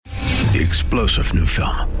The explosive new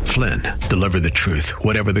film, Flynn, deliver the truth,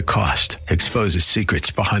 whatever the cost, exposes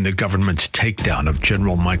secrets behind the government's takedown of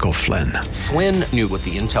General Michael Flynn. Flynn knew what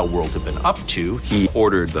the intel world had been up to. He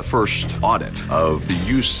ordered the first audit of the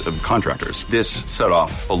use of contractors. This set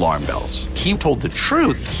off alarm bells. He told the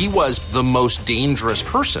truth. He was the most dangerous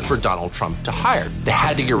person for Donald Trump to hire. They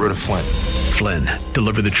had to get rid of Flynn. Flynn,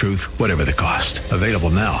 deliver the truth, whatever the cost. Available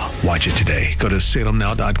now. Watch it today. Go to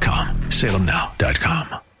salemnow.com.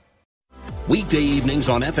 salemnow.com. Weekday evenings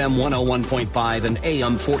on FM 101.5 and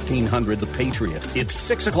AM 1400 The Patriot. It's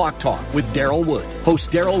 6 o'clock talk with Daryl Wood. Host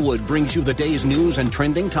Daryl Wood brings you the day's news and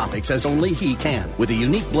trending topics as only he can, with a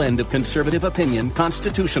unique blend of conservative opinion,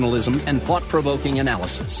 constitutionalism, and thought-provoking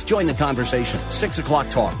analysis. Join the conversation. 6 o'clock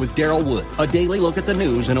talk with Daryl Wood. A daily look at the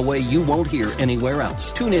news in a way you won't hear anywhere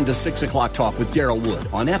else. Tune in to 6 o'clock talk with Daryl Wood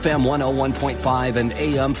on FM 101.5 and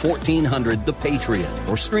AM 1400 The Patriot,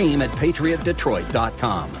 or stream at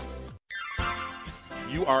patriotdetroit.com.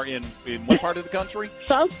 You are in what part of the country?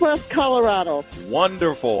 Southwest Colorado.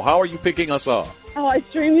 Wonderful. How are you picking us up? Oh, I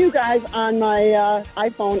stream you guys on my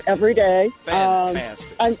iPhone every day.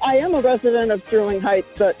 Fantastic. I am a resident of Sterling Heights,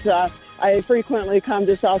 but I frequently come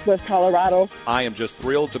to Southwest Colorado. I am just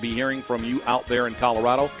thrilled to be hearing from you out there in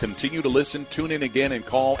Colorado. Continue to listen, tune in again, and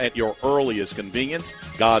call at your earliest convenience.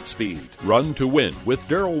 Godspeed. Run to Win with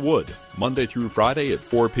Daryl Wood, Monday through Friday at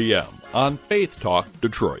 4 p.m. on Faith Talk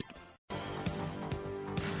Detroit.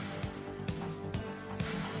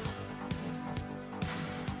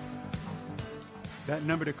 That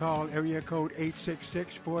number to call, area code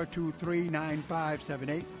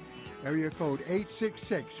 866-423-9578. Area code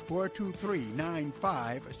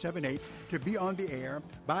 866-423-9578 to be on the air.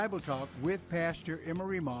 Bible Talk with Pastor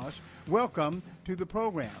Emery Moss. Welcome to the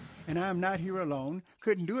program. And I'm not here alone.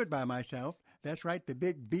 Couldn't do it by myself. That's right, the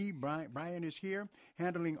big B, Brian, is here,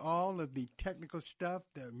 handling all of the technical stuff,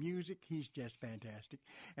 the music. He's just fantastic.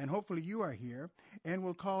 And hopefully you are here, and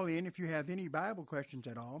will call in if you have any Bible questions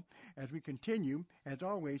at all, as we continue, as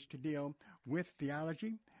always, to deal with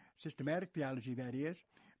theology, systematic theology, that is,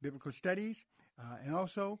 biblical studies, and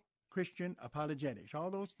also Christian apologetics.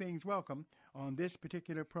 All those things welcome on this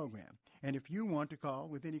particular program. And if you want to call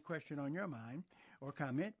with any question on your mind or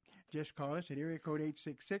comment, just call us at area code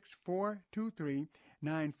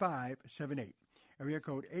 866-423-9578. Area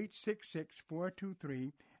code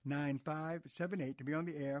 866-423-9578 to be on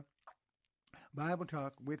the air. Bible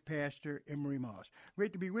Talk with Pastor Emery Moss.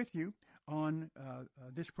 Great to be with you on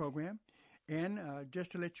this program. And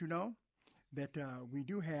just to let you know that we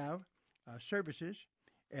do have services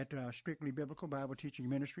at Strictly Biblical Bible Teaching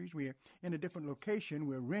Ministries. We are in a different location.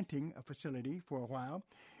 We're renting a facility for a while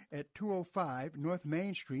at 205 North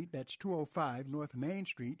Main Street. That's 205 North Main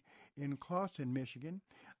Street in Clawson, Michigan.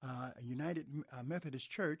 United Methodist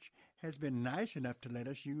Church has been nice enough to let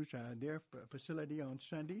us use their facility on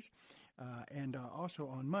Sundays and also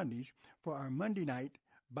on Mondays for our Monday night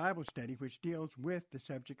Bible study, which deals with the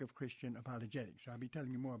subject of Christian apologetics. So I'll be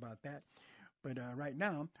telling you more about that. But right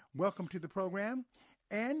now, welcome to the program.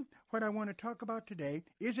 And what I want to talk about today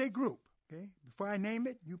is a group. Okay? Before I name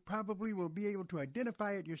it, you probably will be able to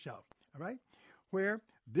identify it yourself. All right? Where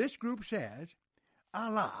this group says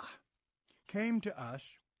Allah came to us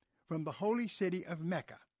from the holy city of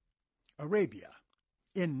Mecca, Arabia,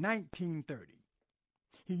 in 1930.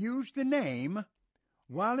 He used the name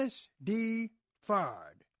Wallace D.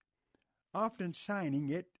 Fard, often signing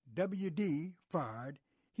it W.D. Fard.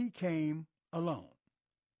 He came alone.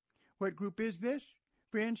 What group is this?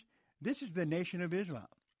 Friends, this is the Nation of Islam,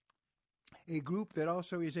 a group that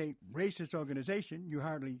also is a racist organization. You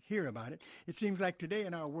hardly hear about it. It seems like today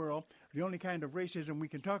in our world, the only kind of racism we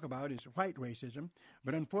can talk about is white racism.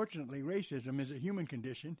 But unfortunately, racism is a human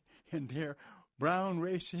condition, and they're brown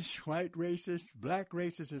racists, white racists, black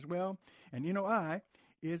racists as well. And NOI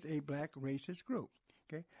is a black racist group.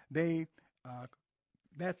 Okay, they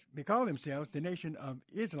call themselves the Nation of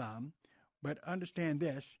Islam, but understand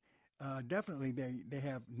this. Definitely, they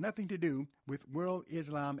have nothing to do with world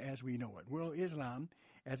Islam as we know it. World Islam,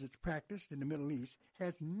 as it's practiced in the Middle East,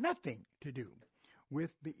 has nothing to do with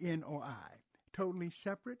the NOI. Totally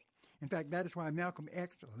separate. In fact, that is why Malcolm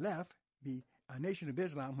X left the Nation of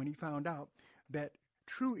Islam when he found out that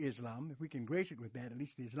true Islam, if we can grace it with that, at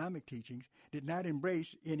least the Islamic teachings, did not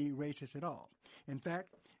embrace any racists at all. In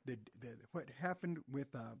fact, what happened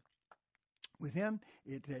with him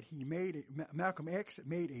is that Malcolm X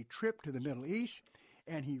made a trip to the Middle East,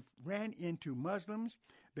 and he ran into Muslims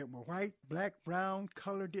that were white, black, brown,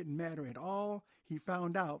 color didn't matter at all. He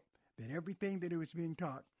found out that everything that was being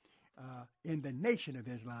taught in the Nation of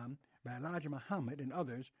Islam by Elijah Muhammad and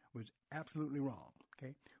others was absolutely wrong.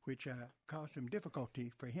 okay, which caused some difficulty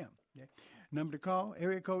for him. Okay? Number to call,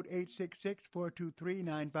 area code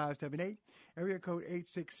 866-423-9578, area code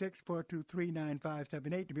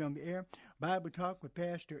 866-423-9578 to be on the air. Bible Talk with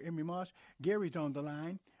Pastor Emery Moss. Gary's on the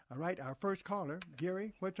line. All right, our first caller.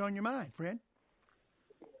 Gary, what's on your mind, friend?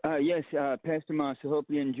 Yes, Pastor Moss, I hope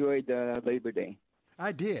you enjoyed Labor Day.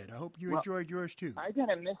 I did. I hope you enjoyed yours, too. I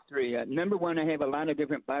got a mystery. Number one, I have a lot of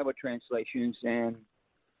different Bible translations, and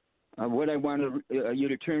what I want you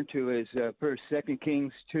to turn to is first 2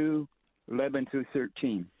 Kings 2, 11 through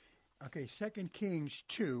 13. Okay, 2 Kings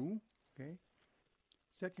 2, okay,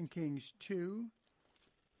 2 Kings 2,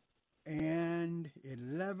 and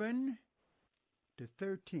 11 to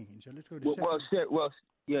 13. So let's go to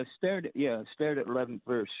start at 11th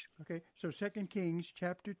verse. Okay, so 2 Kings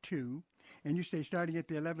chapter 2, and you say starting at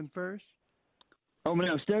the 11th verse? Oh,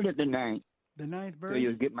 no, start at the 9th. The 9th verse? So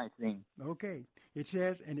you'll get my thing. Okay, it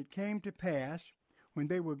says, and it came to pass, when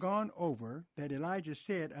they were gone over, that Elijah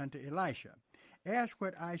said unto Elisha, ask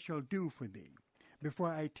what I shall do for thee,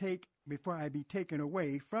 before I be taken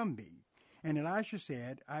away from thee. And Elisha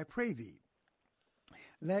said, I pray thee,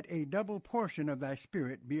 let a double portion of thy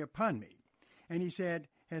spirit be upon me. And he said,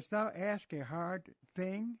 hast thou asked a hard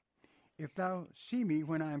thing? If thou see me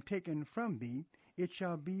when I am taken from thee, it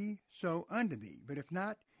shall be so unto thee. But if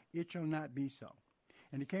not, it shall not be so.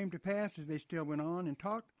 And it came to pass, as they still went on and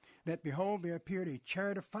talked, that behold, there appeared a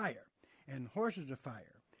chariot of fire, and horses of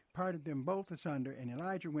fire, parted them both asunder, and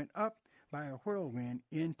Elijah went up by a whirlwind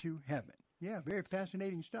into heaven. Yeah, very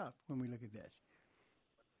fascinating stuff when we look at this.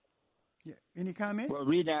 Yeah, any comment? Well,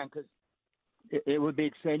 read on, because it would be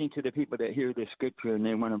exciting to the people that hear the scripture and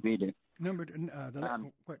they want to read it. Number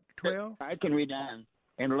 12? I can read on.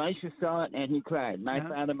 And Elisha saw it, and he cried, my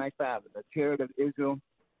father, the chariot of Israel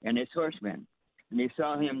and his horsemen. And he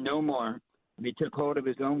saw him no more. And he took hold of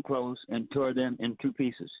his own clothes and tore them in two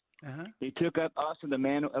pieces. He took up also the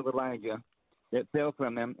mantle of Elijah that fell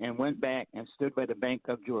from him and went back and stood by the bank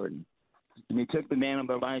of Jordan. And he took the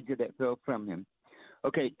mantle of Elijah that fell from him.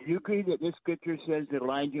 Okay, do you agree that this scripture says that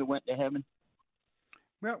Elijah went to heaven?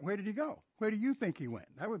 Well, where did he go? Where do you think he went?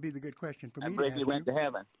 That would be the good question for me to ask. I believe he went to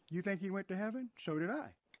heaven. You think he went to heaven? So did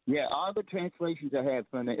I. Yeah, all the translations I have,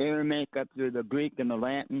 from the Aramaic up through the Greek and the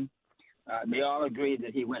Latin, they all agree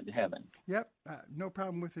that he went to heaven. Yep, no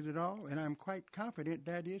problem with it at all, and I'm quite confident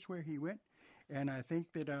that is where he went. And I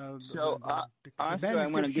think that the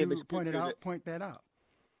manuscripts you point that out.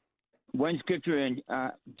 One scripture in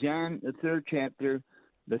John, the 3rd chapter,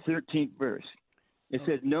 the 13th verse. It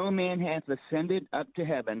says, no man hath ascended up to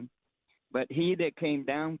heaven, but he that came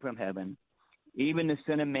down from heaven, even the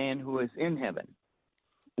Son of Man who is in heaven.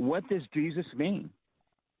 What does Jesus mean?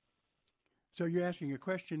 So you're asking a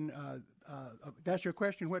question. That's your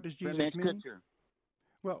question. What does Jesus mean? Scripture.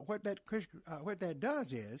 Well, what that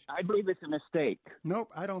does is, I believe it's a mistake. Nope,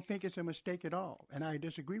 I don't think it's a mistake at all, and I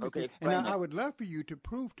disagree with you. And I would love for you to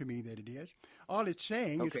prove to me that it is. All it's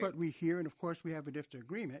saying is what we hear, and of course we have a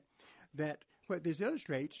disagreement, that what this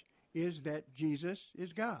illustrates is that Jesus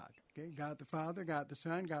is God. Okay, God the Father, God the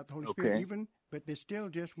Son, God the Holy Spirit, but there's still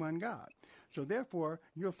just one God. So therefore,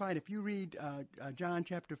 you'll find if you read John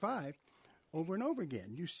chapter 5 over and over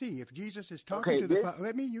again, you see if Jesus is talking to the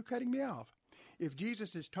Father. You're cutting me off. If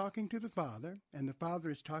Jesus is talking to the Father and the Father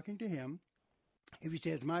is talking to him, if he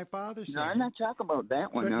says, "My Father said," no, I'm not talking about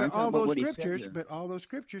that one. But all those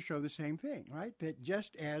scriptures show the same thing, right? That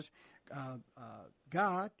just as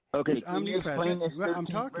God is omnipresent. Well, I'm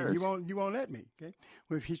talking. Verse. You won't let me. Okay.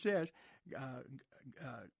 Well, if he says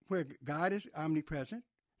where God is omnipresent,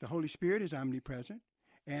 the Holy Spirit is omnipresent,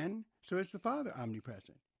 and so is the Father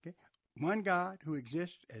omnipresent. Okay. One God who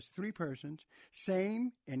exists as three persons,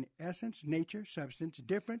 same in essence, nature, substance,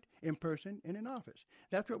 different in person and in office.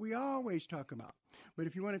 That's what we always talk about. But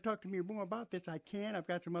if you want to talk to me more about this, I can. I've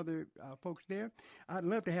got some other folks there. I'd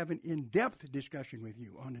love to have an in-depth discussion with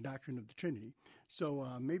you on the doctrine of the Trinity. So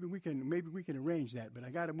maybe we can arrange that. But I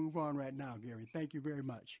got to move on right now, Gary. Thank you very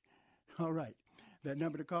much. All right. That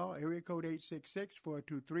number to call, area code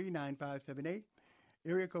 866-423-9578.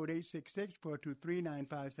 Area code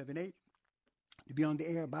 866-423-9578. To be on the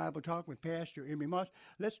air, Bible Talk with Pastor Emery Moss.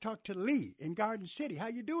 Let's talk to Lee in Garden City. How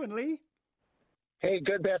you doing, Lee? Hey,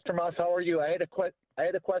 good, Pastor Moss. How are you? I had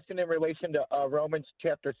a question in relation to Romans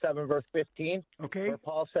chapter 7, verse 15. Okay. Where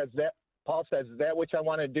Paul says that which I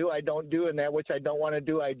want to do, I don't do, and that which I don't want to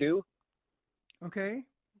do, I do. Okay.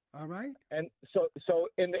 All right. And so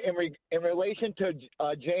in relation to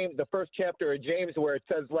James, the first chapter of James, where it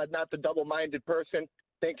says, "Let not the double-minded person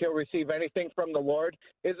think he'll receive anything from the Lord,"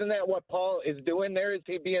 isn't that what Paul is doing there? Is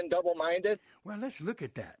he being double-minded? Well, let's look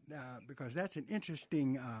at that because that's an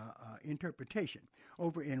interesting interpretation.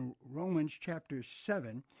 Over in Romans chapter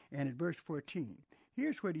 7 and at verse 14,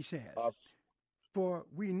 here's what he says. For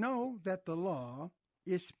we know that the law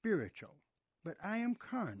is spiritual, but I am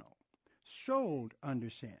carnal, sold under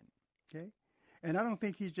sin. Okay? And I don't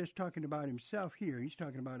think he's just talking about himself here. He's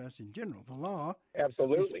talking about us in general. The law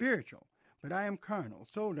is spiritual, but I am carnal,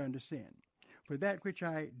 sold under sin. For that which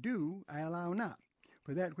I do, I allow not.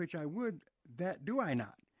 For that which I would, that do I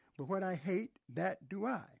not. But what I hate, that do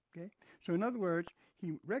I. Okay? So in other words,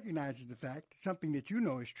 he recognizes the fact, something that you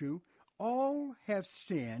know is true, all have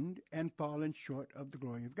sinned and fallen short of the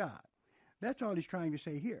glory of God. That's all he's trying to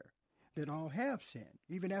say here, that all have sinned.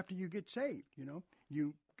 Even after you get saved,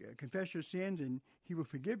 you confess your sins and he will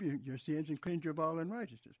forgive you your sins and cleanse you of all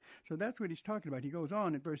unrighteousness. So that's what he's talking about. He goes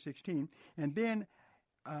on in verse 16, and then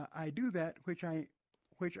I do that which I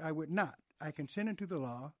would not. I consent unto the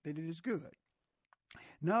law that it is good.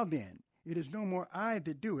 Now then, it is no more I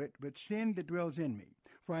that do it, but sin that dwells in me.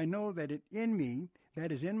 For I know that it in me,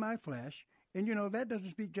 that is in my flesh, and that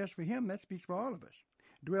doesn't speak just for him, that speaks for all of us,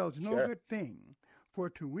 dwells no good thing. For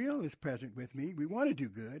to will is present with me. We want to do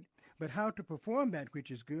good, but how to perform that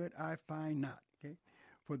which is good I find not. Okay?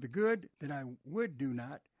 For the good that I would do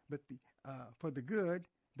not, but for the good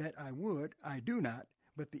that I would, I do not,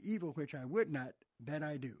 but the evil which I would not, that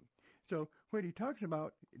I do. So what he talks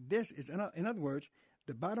about, this is, in other words,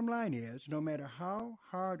 the bottom line is, no matter how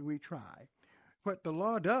hard we try, what the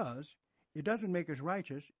law does, it doesn't make us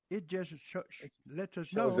righteous. It just lets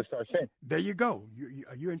us know. Shows us our sin. There you go.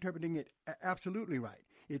 You're interpreting it absolutely right.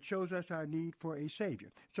 It shows us our need for a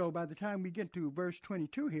Savior. So by the time we get to verse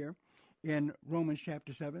 22 here in Romans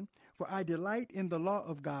chapter 7, for I delight in the law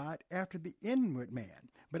of God after the inward man,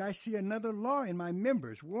 but I see another law in my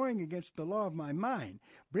members, warring against the law of my mind,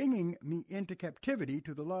 bringing me into captivity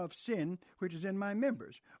to the law of sin which is in my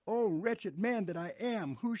members. O wretched man that I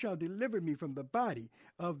am, who shall deliver me from the body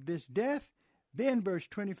of this death? Then verse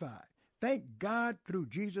 25, thank God through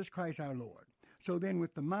Jesus Christ our Lord. So then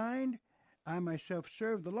with the mind, I myself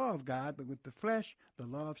serve the law of God, but with the flesh, the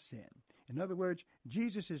law of sin. In other words,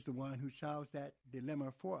 Jesus is the one who solves that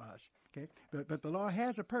dilemma for us. Okay, but the law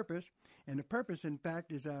has a purpose, and the purpose, in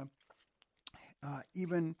fact, is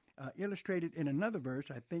even illustrated in another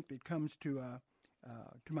verse. I think that comes to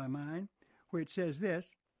my mind, where it says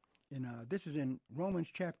this. This is in Romans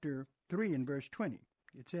chapter 3 and verse 20.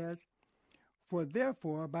 It says, "For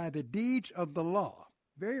therefore by the deeds of the law,"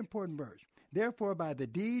 very important verse. "Therefore by the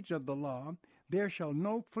deeds of the law there shall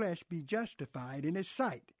no flesh be justified in his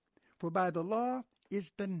sight. For by the law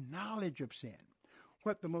is the knowledge of sin."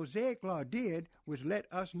 What the Mosaic law did was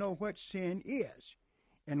let us know what sin is.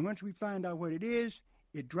 And once we find out what it is,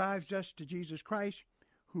 it drives us to Jesus Christ,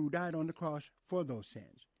 who died on the cross for those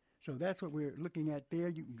sins. So that's what we're looking at there.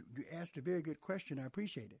 You asked a very good question. I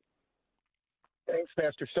appreciate it. Thanks,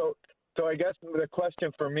 Pastor. So I guess the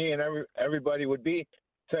question for me and everybody would be,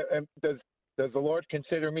 does the Lord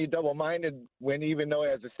consider me double-minded when, even though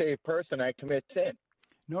as a saved person I commit sin?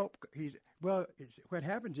 Nope. What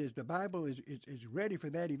happens is the Bible is ready for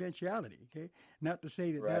that eventuality, okay? Not to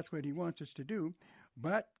say that that's what he wants us to do,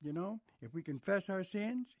 but, if we confess our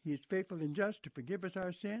sins, he is faithful and just to forgive us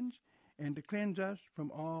our sins and to cleanse us from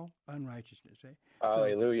all unrighteousness.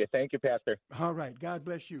 Hallelujah. Thank you, Pastor. All right. God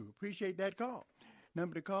bless you. Appreciate that call.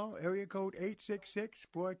 Number to call, area code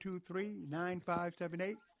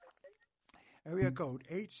 866-423-9578. Area code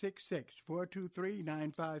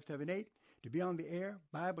 866-423-9578. To be on the air,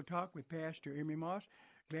 Bible Talk with Pastor Emery Moss.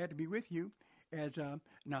 Glad to be with you.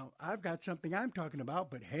 Now, I've got something I'm talking about,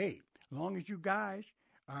 but hey, as long as you guys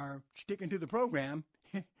are sticking to the program,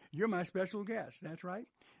 you're my special guest. That's right.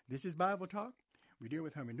 This is Bible Talk. We deal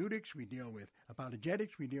with hermeneutics. We deal with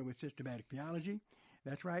apologetics. We deal with systematic theology.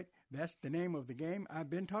 That's right. That's the name of the game. I've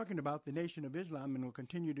been talking about the Nation of Islam and will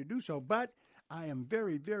continue to do so, but I am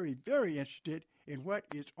very, very, very interested in what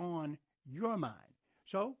is on your mind.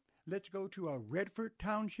 So let's go to Redford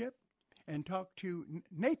Township and talk to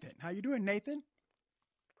Nathan. How you doing, Nathan?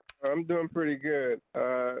 I'm doing pretty good.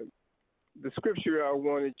 The scripture I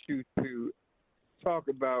wanted you to talk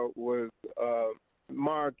about was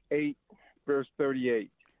Mark 8, verse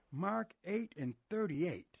 38. Mark 8 and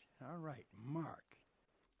 38. All right, Mark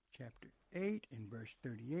chapter 8 and verse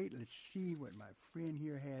 38. Let's see what my friend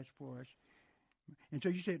here has for us. And so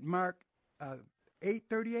you said Mark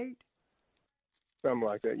 8:38? Something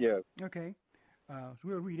like that, yes. Okay. So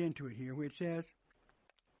we'll read into it here where it says,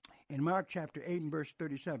 in Mark chapter 8 and verse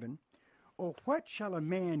 37, or what shall a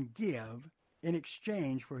man give in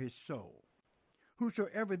exchange for his soul?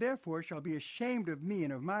 Whosoever therefore shall be ashamed of me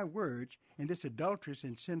and of my words in this adulterous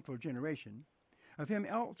and sinful generation, of him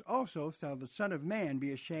also shall the Son of Man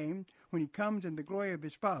be ashamed when he comes in the glory of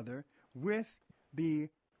his Father with the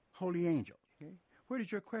holy angels. Okay? What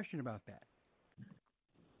is your question about that?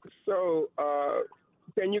 So,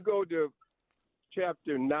 can you go to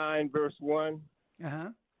chapter 9, verse 1?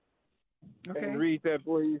 Okay. And read that,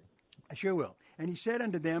 please. I sure will. And he said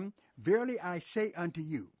unto them, Verily I say unto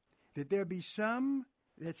you, that there be some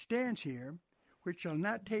that stands here which shall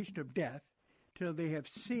not taste of death till they have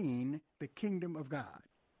seen the kingdom of God.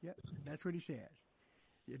 Yep, that's what he says.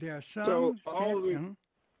 There are some. So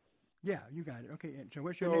yeah, you got it. Okay, so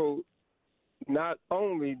what's your next? Not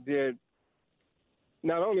only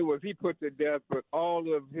was he put to death, but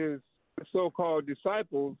all of his so-called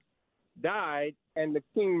disciples died, and the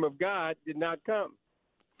kingdom of God did not come.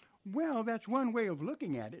 Well, that's one way of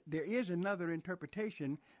looking at it. There is another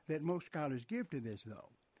interpretation that most scholars give to this, though.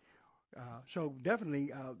 So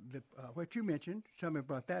definitely what you mentioned, some have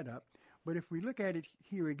brought that up. But if we look at it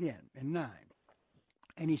here again in 9,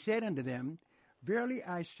 and he said unto them, Verily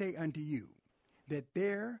I say unto you, that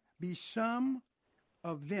there be some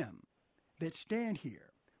of them that stand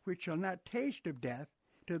here, which shall not taste of death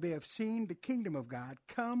till they have seen the kingdom of God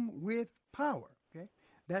come with power. Okay,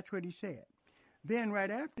 that's what he said. Then right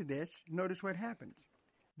after this, notice what happens.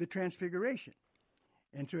 The transfiguration.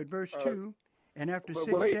 And so at verse 2, and after 6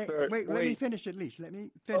 days... Wait, let me finish at least. Let me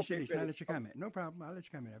finish at least. I'll let you comment. No problem. I'll let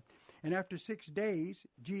you comment. And after 6 days,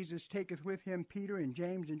 Jesus taketh with him Peter and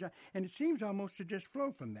James and John. And it seems almost to just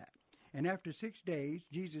flow from that. And after 6 days,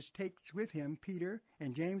 Jesus takes with him Peter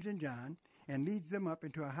and James and John and leads them up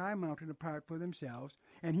into a high mountain apart for themselves.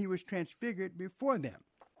 And he was transfigured before them.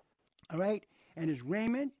 All right? And his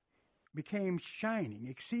raiment became shining,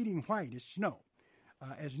 exceeding white as snow,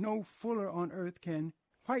 as no fuller on earth can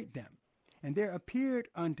white them. And there appeared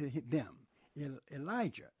unto them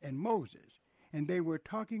Elijah and Moses, and they were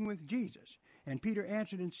talking with Jesus. And Peter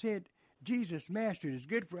answered and said, Jesus, Master, it is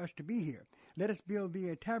good for us to be here. Let us build thee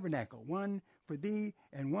a tabernacle, one for thee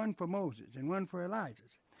and one for Moses and one for Elijah.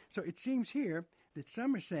 So it seems here that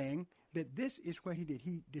some are saying that this is what he did.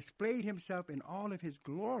 He displayed himself in all of his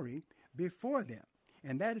glory before them.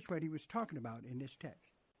 And that is what he was talking about in this text.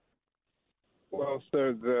 Well,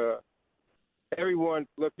 sir, everyone's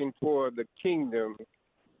looking for the kingdom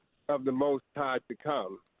of the Most High to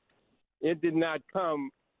come. It did not come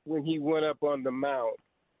when he went up on the mount.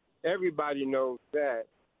 Everybody knows that,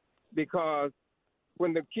 because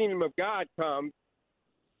when the kingdom of God comes,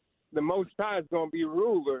 the Most High is going to be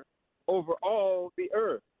ruler over all the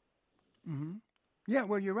earth. Mm-hmm. Yeah,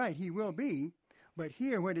 well, you're right. He will be. But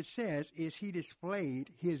here what it says is he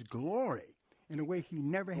displayed his glory in a way he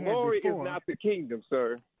never had before. Glory is not the kingdom,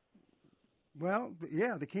 sir. Well,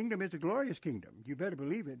 yeah, the kingdom is a glorious kingdom. You better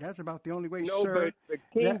believe it. That's about the only way, no, sir. No, but the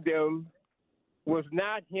kingdom was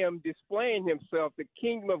not him displaying himself. The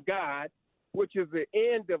kingdom of God, which is the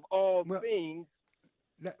end of all things.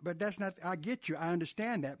 But that's not, I get you. I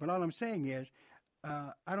understand that. But all I'm saying is,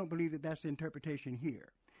 I don't believe that that's the interpretation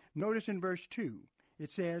here. Notice in verse 2,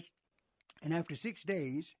 it says, and after 6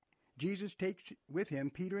 days, Jesus takes with him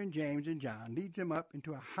Peter and James and John, leads them up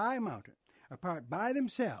into a high mountain, apart by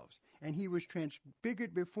themselves, and he was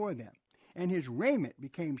transfigured before them. And his raiment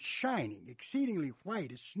became shining, exceedingly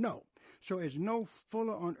white as snow, so as no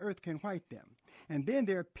fuller on earth can white them. And then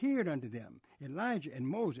there appeared unto them Elijah and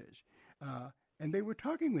Moses, and they were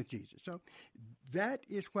talking with Jesus. So that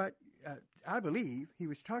is what I believe he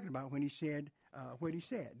was talking about when he said what he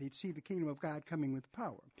said. They'd see the kingdom of God coming with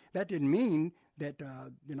power. That didn't mean that,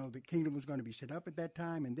 the kingdom was going to be set up at that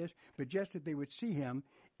time and this, but just that they would see him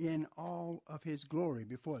in all of his glory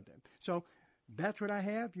before them. So that's what I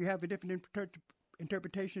have. You have a different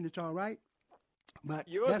interpretation. It's all right. But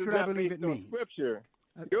that's what I believe it means. Scripture.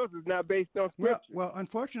 Yours is not based on Scripture. Well,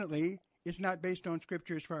 unfortunately, it's not based on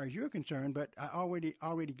Scripture as far as you're concerned, but I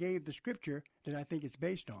already gave the Scripture that I think it's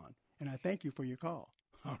based on, and I thank you for your call.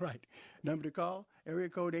 All right. Number to call, area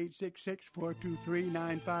code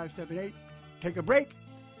 866-423-9578. Take a break.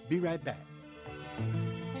 Be right back.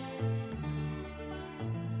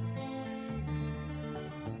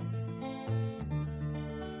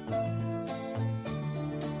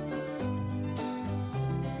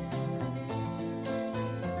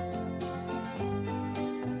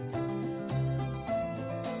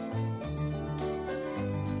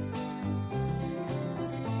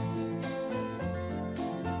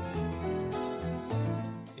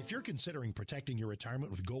 considering protecting your retirement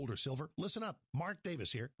with gold or silver? Listen up. Mark Davis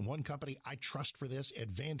here. One company I trust for this,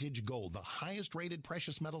 Advantage Gold, the highest rated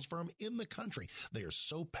precious metals firm in the country. They are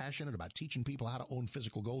so passionate about teaching people how to own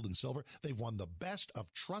physical gold and silver. They've won the Best of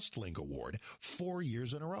TrustLink Award 4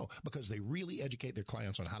 years in a row because they really educate their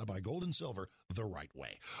clients on how to buy gold and silver the right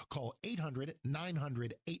way. Call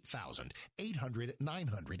 800-900-8000.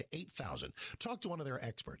 800-900-8000. Talk to one of their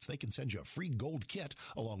experts. They can send you a free gold kit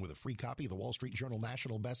along with a free copy of the Wall Street Journal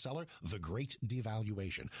national bestseller, The Great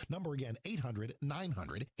Devaluation. Number again,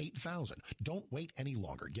 800-900-8000. Don't wait any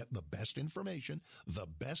longer. Get the best information, the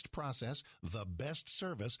best process, the best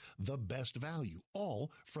service, the best value,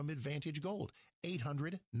 all from Advantage Gold.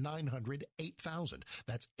 800-900-8000.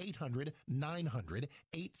 That's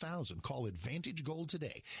 800-900-8000. Call Advantage Gold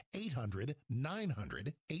today.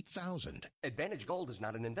 800-900-8000. Advantage Gold is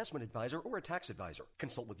not an investment advisor or a tax advisor.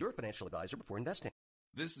 Consult with your financial advisor before investing.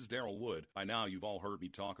 This is Daryl Wood. By now, you've all heard me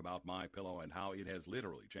talk about MyPillow and how it has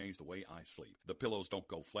literally changed the way I sleep. The pillows don't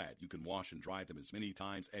go flat. You can wash and dry them as many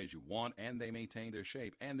times as you want, and they maintain their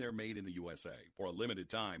shape, and they're made in the USA. For a limited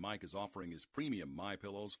time, Mike is offering his premium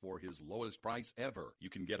MyPillows for his lowest price ever. You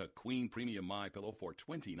can get a Queen Premium MyPillow for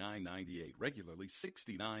 $29.98, regularly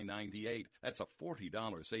 $69.98. That's a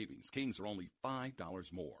 $40 savings. Kings are only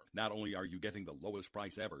 $5 more. Not only are you getting the lowest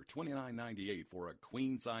price ever, $29.98 for a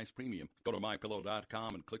queen-size premium, go to MyPillow.com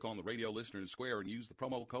and click on the Radio Listeners Square and use the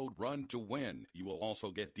promo code RUN2WIN. You will also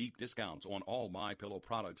get deep discounts on all MyPillow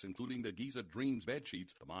products, including the Giza Dreams bed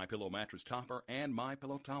sheets, the MyPillow mattress topper, and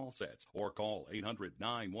MyPillow towel sets. Or call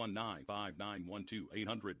 800-919-5912,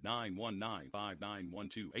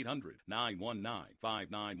 800-919-5912,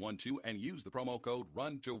 800-919-5912, and use the promo code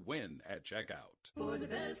RUN2WIN at checkout. For the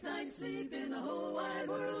best night's sleep in the whole wide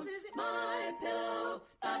world, visit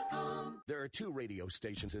MyPillow.com. There are 2 radio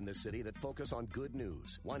stations in this city that focus on good news.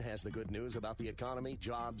 One has the good news about the economy,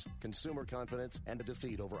 jobs, consumer confidence, and the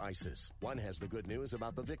defeat over ISIS. One has the good news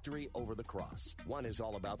about the victory over the cross. One is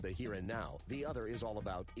all about the here and now. The other is all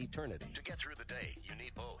about eternity. To get through the day, you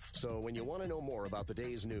need both. So when you want to know more about the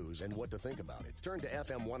day's news and what to think about it, turn to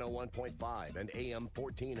FM 101.5 and AM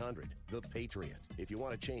 1400, The Patriot. If you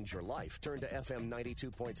want to change your life, turn to FM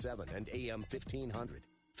 92.7 and AM 1500.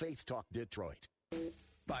 Faith Talk Detroit.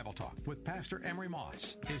 Bible Talk with Pastor Emery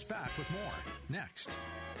Moss is back with more next.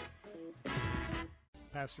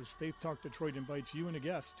 Pastor's Faith Talk Detroit invites you and a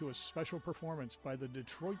guest to a special performance by the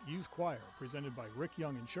Detroit Youth Choir, presented by Rick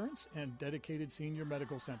Young Insurance and Dedicated Senior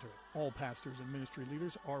Medical Center. All pastors and ministry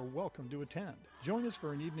leaders are welcome to attend. Join us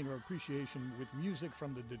for an evening of appreciation with music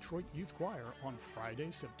from the Detroit Youth Choir on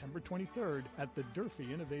Friday, September 23rd at the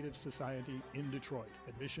Durfee Innovative Society in Detroit.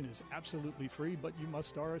 Admission is absolutely free, but you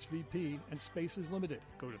must RSVP and space is limited.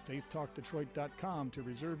 Go to faithtalkdetroit.com to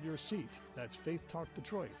reserve your seat. That's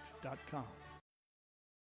faithtalkdetroit.com.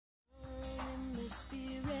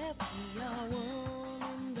 Spirit, we are one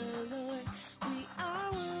in the Lord. We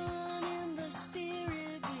are one in the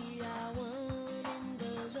Spirit. We are one in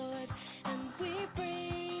the Lord. And we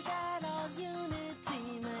pray that all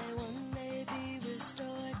unity may one day be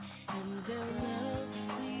restored. And they'll know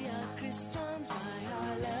we are Christians by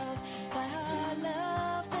our love. By our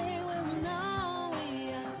love, they will know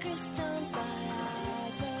we are Christians by our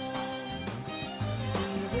love.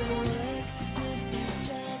 We will work with each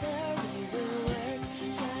other.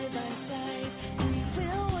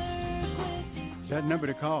 That number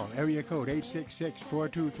to call, area code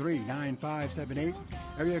 866-423-9578,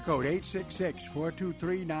 area code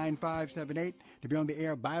 866-423-9578, to be on the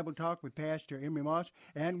air Bible Talk with Pastor Emery Moss.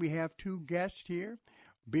 And we have 2 guests here,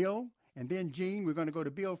 Bill and then Gene. We're going to go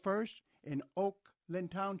to Bill first in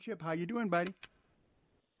Oakland Township. How you doing, buddy?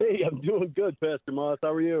 Hey, I'm doing good, Pastor Moss.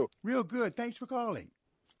 How are you? Real good. Thanks for calling.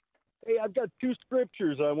 Hey, I've got 2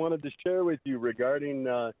 scriptures I wanted to share with you regarding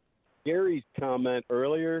Gary's comment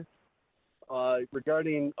earlier.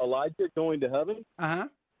 Regarding Elijah going to heaven. Uh-huh.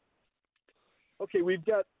 Okay, we've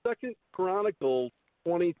got 2 Chronicles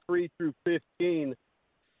 23 through 15.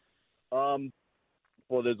 Well,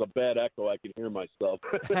 there's a bad echo. I can hear myself.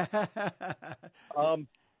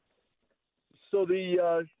 So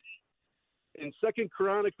in 2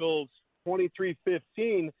 Chronicles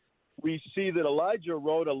 23:15, we see that Elijah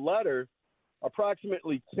wrote a letter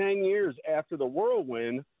approximately 10 years after the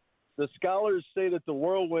whirlwind. The scholars say that the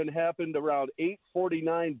whirlwind happened around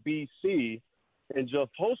 849 BC, and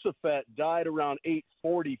Jehoshaphat died around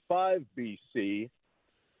 845 BC.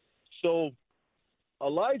 So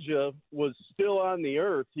Elijah was still on the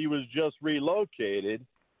earth. He was just relocated,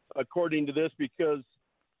 according to this, because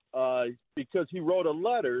he wrote a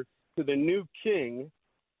letter to the new king,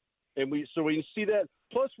 and we see that.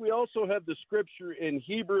 Plus, we also have the scripture in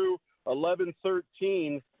Hebrew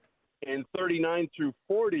 11:13 in 39 through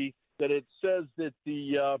 40 that it says that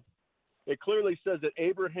it clearly says that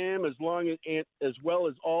Abraham, as well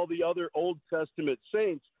as all the other Old Testament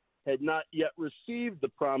saints, had not yet received the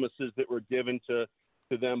promises that were given to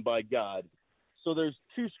them by God. So there's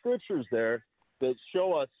two scriptures there that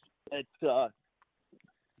show us that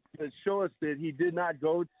he did not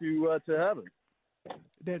go to heaven.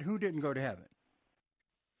 That who didn't go to heaven?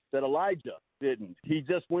 That Elijah didn't. He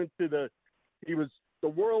just went to the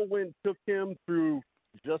whirlwind took him through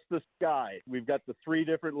just the sky. We've got the three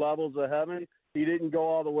different levels of heaven. He didn't go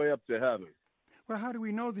all the way up to heaven. Well, how do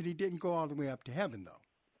we know that he didn't go all the way up to heaven, though?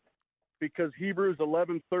 Because Hebrews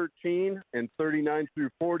 11:13 and 39 through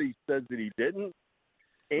 40 says that he didn't.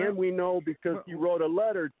 And we know because he wrote a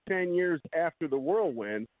letter 10 years after the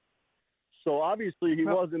whirlwind. So obviously he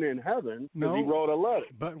wasn't in heaven because he wrote a letter.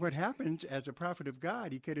 But what happens as a prophet of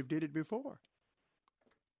God, he could have did it before.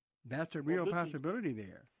 That's a real possibility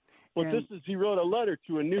there. Well, he wrote a letter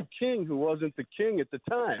to a new king who wasn't the king at the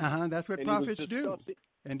time. That's what prophets do.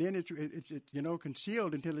 And then it's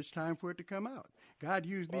concealed until it's time for it to come out. God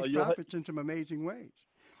used these prophets in some amazing ways.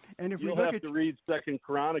 And if you'll we look have to read 2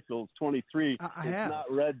 Chronicles 23. I have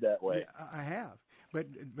not read that way. Yeah, I have, but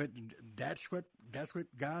that's what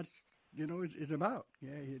God is about.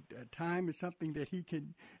 Yeah, time is something that He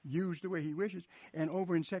can use the way He wishes. And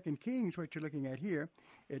over in 2 Kings, what you're looking at here,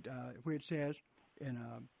 where it says in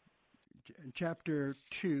chapter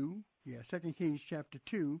 2, 2 Kings chapter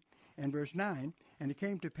 2 and verse 9, and it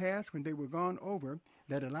came to pass when they were gone over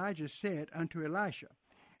that Elijah said unto Elisha,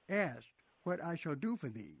 ask what I shall do for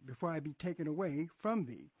thee before I be taken away from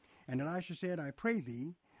thee. And Elisha said, I pray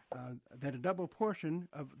thee that a double portion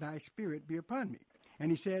of thy spirit be upon me. And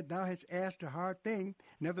he said, thou hast asked a hard thing.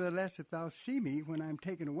 Nevertheless, if thou see me when I am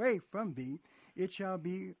taken away from thee, it shall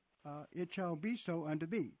be so unto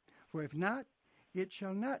thee. For if not, it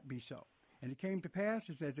shall not be so. And it came to pass,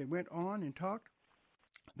 as they went on and talked,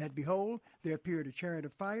 that behold, there appeared a chariot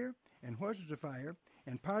of fire and horses of fire,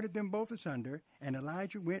 and parted them both asunder, and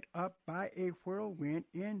Elijah went up by a whirlwind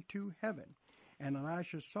into heaven. And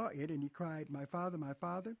Elisha saw it, and he cried, my father,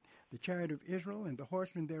 the chariot of Israel and the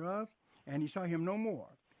horsemen thereof. And he saw him no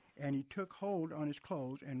more. And he took hold on his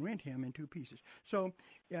clothes and rent him in two pieces. So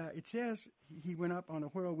it says he went up on a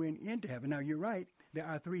whirlwind into heaven. Now, you're right. There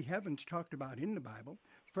are three heavens talked about in the Bible.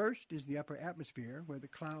 First is the upper atmosphere, where the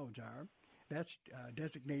clouds are. That's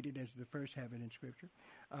designated as the first heaven in Scripture.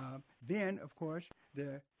 Then, of course,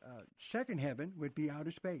 the second heaven would be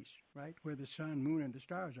outer space, right, where the sun, moon, and the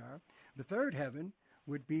stars are. The third heaven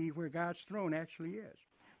would be where God's throne actually is.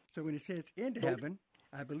 So when it says into heaven,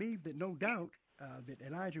 I believe that no doubt that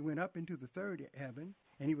Elijah went up into the third heaven,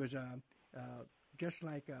 and he was just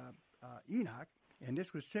like Enoch, and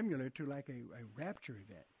this was similar to like a rapture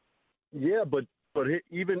event. Yeah, but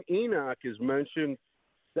even Enoch is mentioned.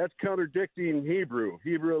 That's contradicting Hebrew.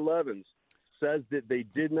 Hebrew 11 says that they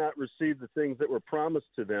did not receive the things that were promised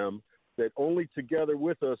to them, that only together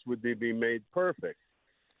with us would they be made perfect.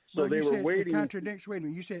 So they were waiting. It contradicts, wait a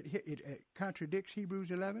minute, you said it contradicts Hebrews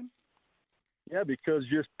 11? Yeah, because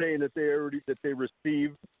you're saying that they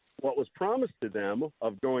received what was promised to them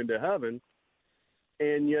of going to heaven,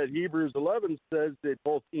 and yet Hebrews 11 says that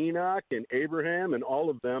both Enoch and Abraham and all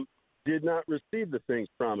of them did not receive the things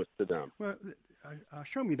promised to them. Well,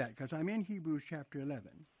 show me that, because I'm in Hebrews chapter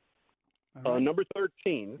 11. Number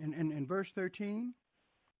 13. And verse 13?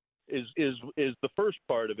 Is the first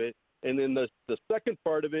part of it, and then the second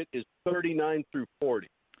part of it is 39 through 40.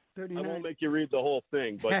 39. I won't make you read the whole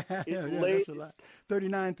thing, but it's late. That's a lot.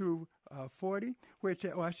 39 through 40, where it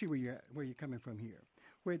says, I see where you're coming from here.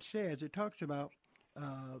 Where it says, it talks about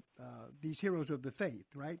these heroes of the faith,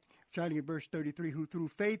 right? Starting at verse 33, who through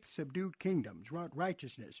faith subdued kingdoms, wrought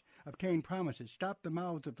righteousness, obtained promises, stopped the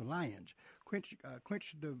mouths of the lions,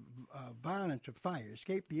 quenched the violence of fire,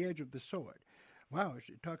 escaped the edge of the sword. Wow,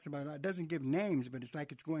 it talks about, it doesn't give names, but it's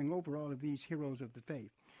like it's going over all of these heroes of the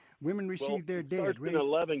faith. Women received their dead. It starts in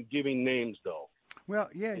 11 giving names, though. Well,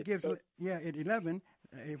 yeah, it gives, at 11,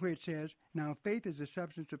 where it says, now faith is the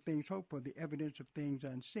substance of things hoped for, the evidence of things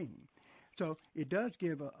unseen. So it does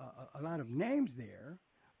give a lot of names there,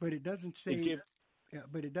 but it doesn't say,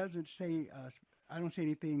 I don't see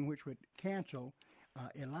anything which would cancel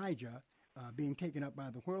Elijah being taken up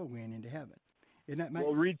by the whirlwind into heaven.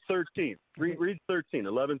 Well, read 13. Okay. Read 13,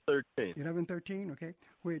 11:13. 11:13, okay,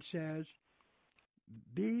 where it says,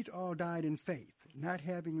 these all died in faith, not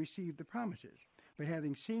having received the promises, but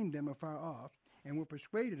having seen them afar off, and were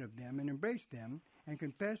persuaded of them, and embraced them, and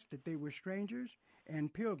confessed that they were strangers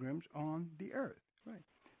and pilgrims on the earth. Right.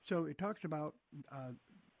 So it talks about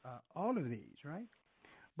all of these, right?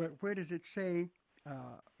 But where does it say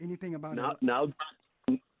anything about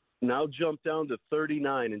Now jump down to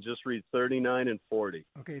 39 and just read 39 and 40.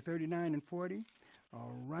 Okay, 39 and 40.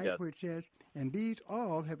 All right, yes. Where it says, and these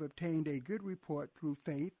all have obtained a good report through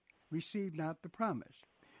faith, received not the promise.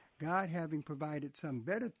 God having provided some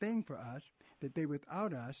better thing for us, that they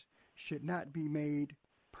without us should not be made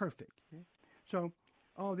perfect. Okay? So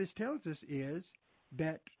all this tells us is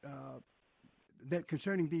that that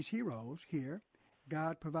concerning these heroes here,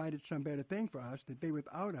 God provided some better thing for us, that they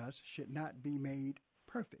without us should not be made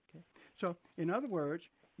perfect. Okay? So, in other words,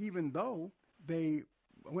 even though they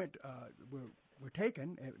were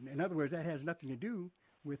taken, in other words, that has nothing to do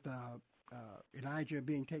with Elijah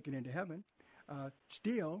being taken into heaven.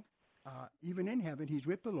 Still, even in heaven, he's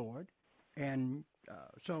with the Lord, and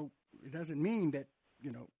so it doesn't mean that,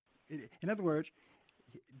 in other words,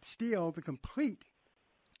 still the complete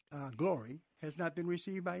glory has not been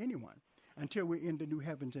received by anyone until we're in the new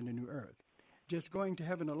heavens and the new earth. Just going to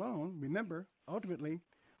heaven alone, remember, ultimately,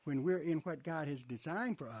 when we're in what God has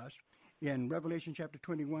designed for us, in Revelation chapter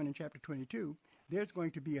 21 and chapter 22, there's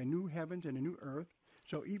going to be a new heavens and a new earth.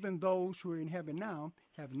 So even those who are in heaven now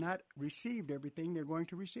have not received everything they're going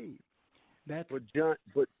to receive. But John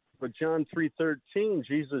 3:13,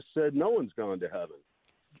 Jesus said no one's gone to heaven.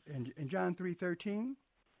 In John 3:13?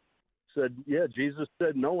 Jesus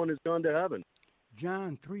said no one has gone to heaven.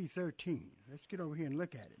 John 3:13. Let's get over here and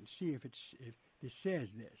look at it and see if it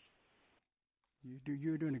says this.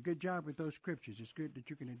 You're doing a good job with those scriptures. It's good that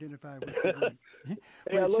you can identify what you're doing.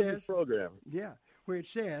 Hey, I love this program. Yeah, where it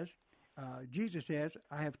says, Jesus says,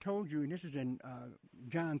 I have told you, and this is in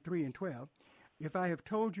John 3 and 12, if I have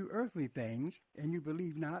told you earthly things and you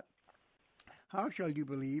believe not, how shall you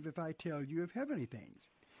believe if I tell you of heavenly things?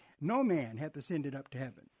 No man hath ascended up to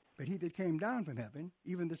heaven, but he that came down from heaven,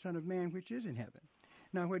 even the Son of Man which is in heaven.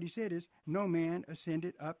 Now what he said is, no man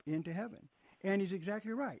ascended up into heaven. And he's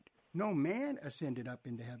exactly right. No man ascended up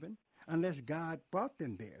into heaven unless God brought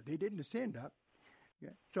them there. They didn't ascend up.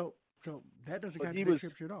 Yeah. So that doesn't contradict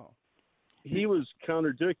Scripture at all. He was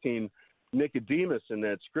contradicting Nicodemus in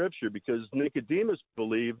that Scripture, because Nicodemus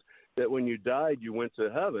believed that when you died, you went to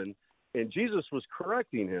heaven, and Jesus was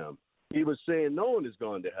correcting him. He was saying no one has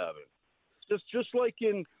gone to heaven. Just like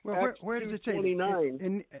in Acts 2:29. Where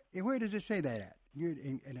does it say that at?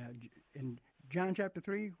 In John chapter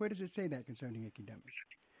 3, where does it say that concerning Nicodemus?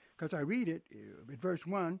 Because I read it, at verse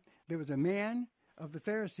 1, there was a man of the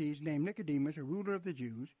Pharisees named Nicodemus, a ruler of the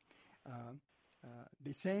Jews.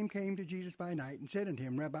 The same came to Jesus by night and said unto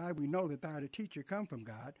him, Rabbi, we know that thou art a teacher come from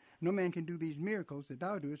God. No man can do these miracles that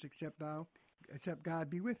thou doest except God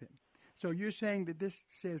be with him. So you're saying that this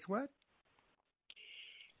says what?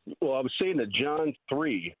 Well, I was saying that John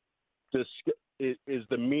 3 is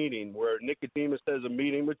the meeting where Nicodemus has a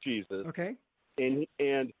meeting with Jesus. Okay. And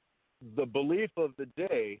the belief of the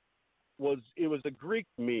day was a Greek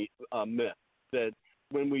myth that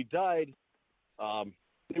when we died,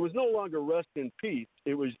 it was no longer rest in peace.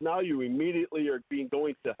 It was now you immediately are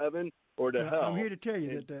going to heaven or to hell. I'm here to tell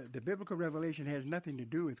you that the biblical revelation has nothing to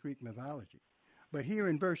do with Greek mythology. But here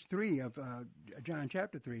in verse 3 of John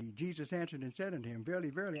chapter 3, Jesus answered and said unto him, Verily,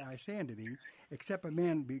 verily, I say unto thee, except a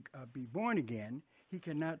man be born again, he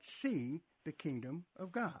cannot see the kingdom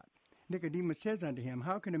of God. Nicodemus says unto him,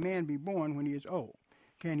 How can a man be born when he is old?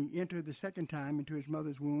 Can he enter the second time into his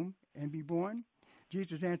mother's womb and be born?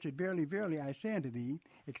 Jesus answered, Verily, verily, I say unto thee,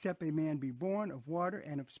 except a man be born of water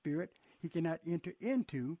and of spirit, he cannot enter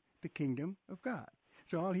into the kingdom of God.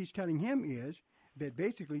 So all he's telling him is that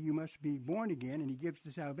basically you must be born again, and he gives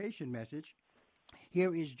the salvation message.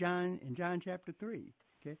 Here is John in John chapter 3.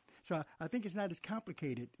 Okay, so I think it's not as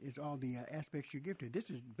complicated as all the aspects you give to it. This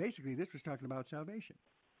was talking about salvation.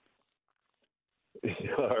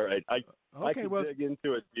 All right. I can dig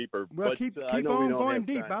into it deeper. Well, but, keep on going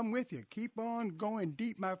deep. Time. I'm with you. Keep on going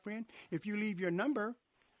deep, my friend. If you leave your number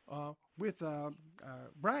with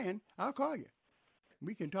Brian, I'll call you.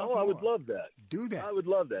 We can talk more. I would love that. Do that. I would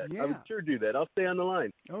love that. Yeah. I would sure do that. I'll stay on the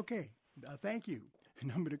line. Okay. Thank you.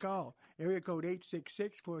 Number to call, area code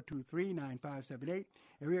 866-423-9578,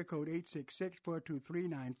 area code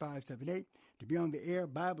 866-423-9578. To be on the air,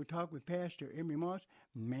 Bible Talk with Pastor Emery Moss.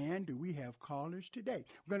 Man, do we have callers today.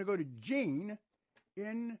 We're going to go to Gene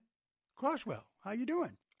in Crosswell. How you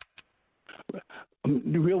doing?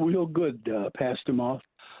 Real good, Pastor Moss.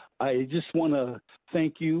 I just want to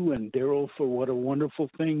thank you and Daryl for what a wonderful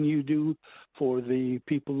thing you do for the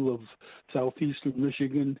people of southeastern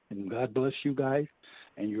Michigan, and God bless you guys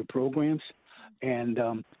and your programs. And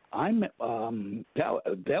that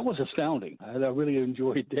was astounding. I really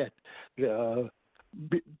enjoyed that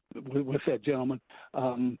with that gentleman.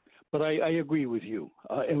 But I agree with you.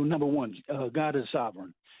 Number one, God is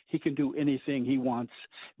sovereign. He can do anything he wants,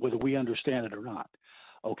 whether we understand it or not.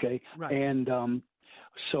 Okay? Right. And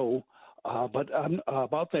but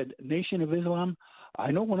about that Nation of Islam,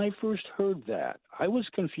 I know when I first heard that, I was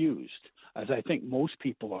confused, as I think most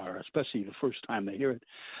people are, especially the first time they hear it.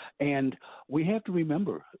 And we have to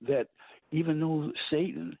remember that even though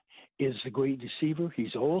Satan is the great deceiver,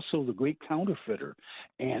 he's also the great counterfeiter.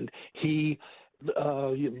 And he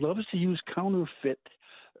loves to use counterfeit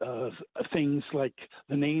things like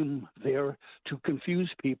the name there to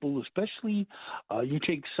confuse people, especially you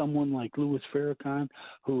take someone like Louis Farrakhan,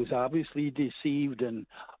 who is obviously deceived and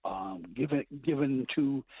given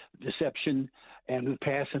to deception and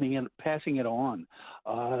passing it on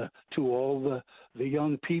to all the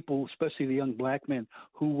young people, especially the young black men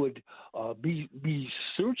who would be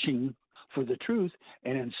searching for the truth,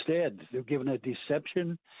 and instead they're given a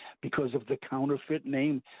deception because of the counterfeit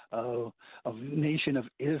name of Nation of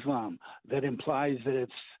Islam that implies that it's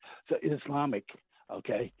the Islamic,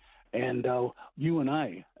 okay? And you and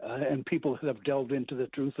I and people that have delved into the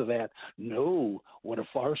truth of that know what a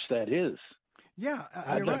farce that is. Yeah,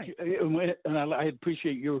 you're right. And I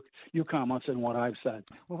appreciate your comments on what I've said.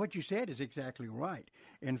 Well, what you said is exactly right.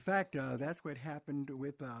 In fact, that's what happened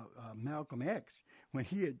with Malcolm X when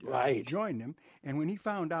he had joined them. And when he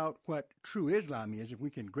found out what true Islam is, if we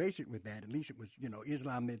can grace it with that, at least it was,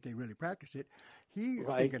 Islam that they really practice it, he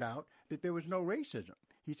figured out that there was no racism.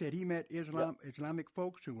 He said he met Islamic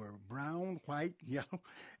folks who were brown, white, yellow.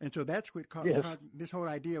 And so that's what caused this whole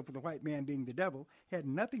idea of the white man being the devil had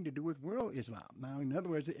nothing to do with world Islam. Now, in other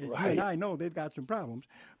words, you and I know they've got some problems,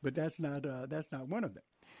 but that's not one of them.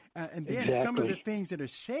 And then some of the things that are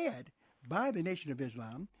said by the Nation of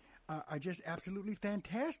Islam are just absolutely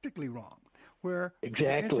fantastically wrong. Where, for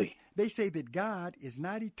instance, they say that God is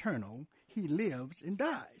not eternal, he lives and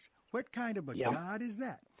dies. What kind of a God is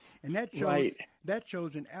that? And that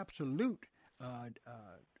shows an absolute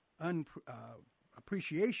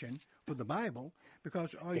appreciation for the Bible,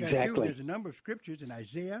 because all you got to do, there's a number of scriptures in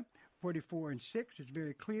Isaiah 44:6. It's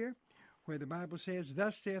very clear where the Bible says,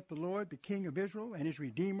 "Thus saith the Lord, the King of Israel, and his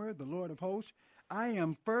Redeemer, the Lord of hosts, I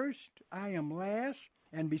am first, I am last,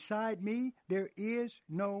 and beside me there is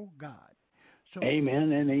no God." So,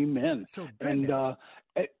 amen and amen. So and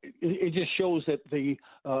it just shows that the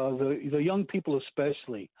young people,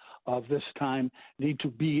 especially of this time, need to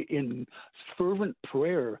be in fervent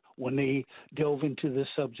prayer when they delve into this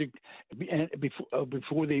subject, and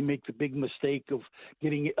before they make the big mistake of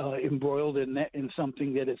getting embroiled in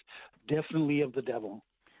something that is definitely of the devil.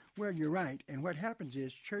 Well, you're right. And what happens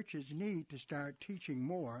is churches need to start teaching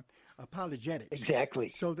more apologetics. Exactly.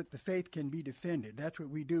 So that the faith can be defended. That's what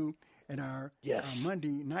we do in our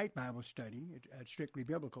Monday night Bible study at Strictly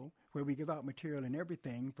Biblical, where we give out material and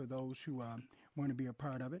everything for those who want to be a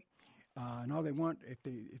part of it. And all they want,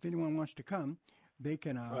 if anyone wants to come, they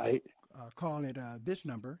can call it this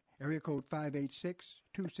number, area code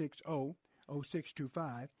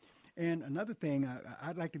 586-260-0625. And another thing,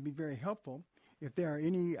 I'd like to be very helpful. If there are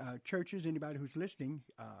any churches, anybody who's listening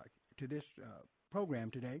to this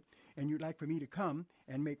program today, and you'd like for me to come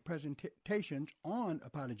and make presentations on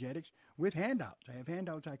apologetics with handouts, I have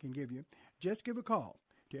handouts I can give you, just give a call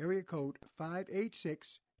to area code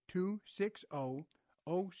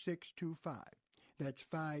 586-260-0625. That's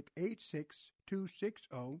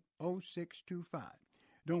 586-260-0625.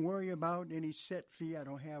 Don't worry about any set fee. I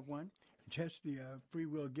don't have one, just the free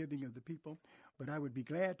will giving of the people. But I would be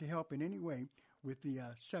glad to help in any way with the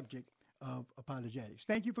subject of apologetics.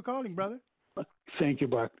 Thank you for calling, brother. Thank you,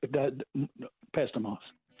 Pastor Moss.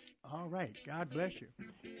 All right. God bless you.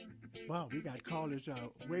 Wow, we got callers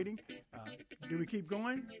waiting. Do we keep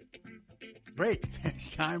going? Break.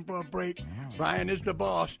 It's time for a break. Brian is the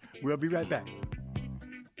boss. We'll be right back.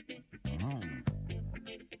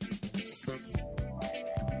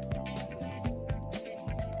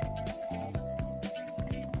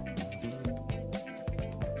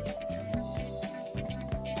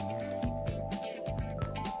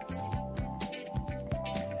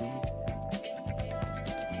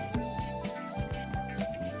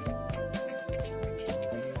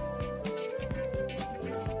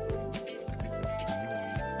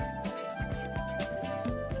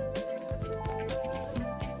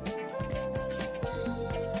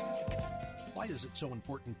 Is it so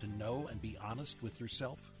important to know and be honest with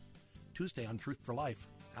yourself? Tuesday on Truth for Life,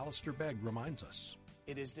 Alistair Begg reminds us.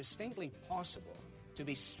 It is distinctly possible to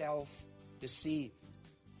be self-deceived.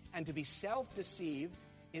 And to be self-deceived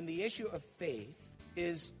in the issue of faith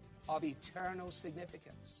is of eternal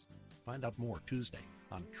significance. Find out more Tuesday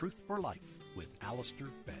on Truth for Life with Alistair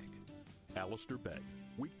Begg. Alistair Begg,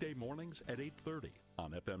 weekday mornings at 8:30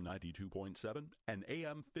 on FM 92.7 and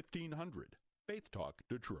AM 1500. Faith Talk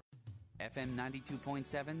Detroit. FM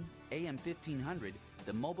 92.7, AM 1500,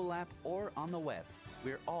 the mobile app, or on the web.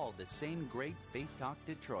 We're all the same great Faith Talk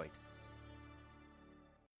Detroit.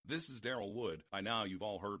 This is Daryl Wood. By now, you've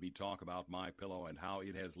all heard me talk about MyPillow and how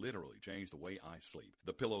it has literally changed the way I sleep.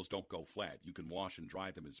 The pillows don't go flat. You can wash and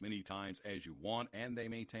dry them as many times as you want, and they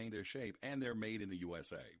maintain their shape, and they're made in the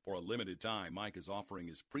USA. For a limited time, Mike is offering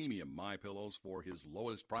his premium MyPillows for his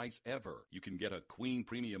lowest price ever. You can get a Queen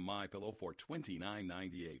Premium MyPillow for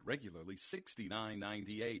 $29.98, regularly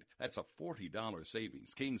 $69.98. That's a $40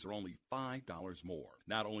 savings. Kings are only $5 more.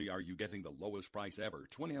 Not only are you getting the lowest price ever,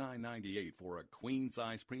 $29.98 for a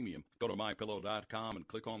queen-size premium. Go to MyPillow.com and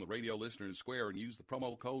click on the radio listener square and use the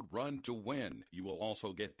promo code RUN2WIN. You will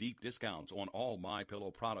also get deep discounts on all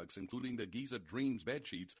MyPillow products, including the Giza Dreams bed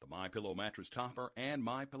sheets, the MyPillow mattress topper, and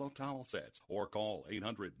MyPillow towel sets. Or call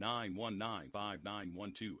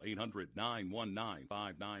 800-919-5912,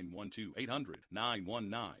 800-919-5912,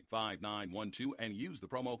 800-919-5912, and use the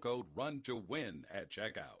promo code RUN2WIN at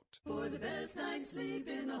checkout. For the best night's sleep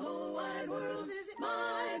in the whole wide world, visit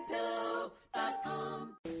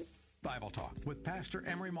MyPillow.com. Bible Talk with Pastor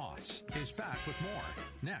Emery Moss is back with more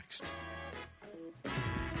next.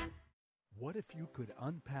 What if you could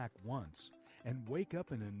unpack once and wake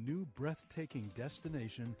up in a new breathtaking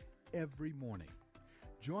destination every morning?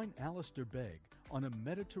 Join Alistair Begg on a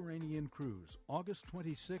Mediterranean cruise August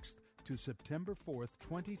 26th to September 4th,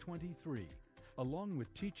 2023. Along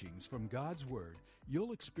with teachings from God's Word,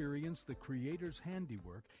 you'll experience the Creator's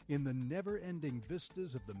handiwork in the never-ending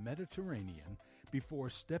vistas of the Mediterranean before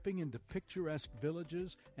stepping into picturesque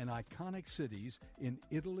villages and iconic cities in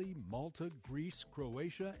Italy, Malta, Greece,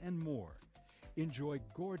 Croatia, and more. Enjoy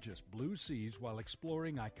gorgeous blue seas while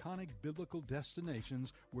exploring iconic biblical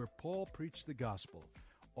destinations where Paul preached the gospel.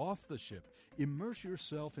 Off the ship, immerse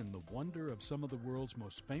yourself in the wonder of some of the world's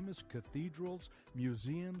most famous cathedrals,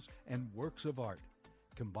 museums, and works of art.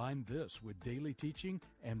 Combine this with daily teaching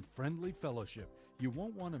and friendly fellowship. You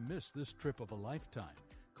won't want to miss this trip of a lifetime.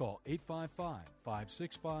 Call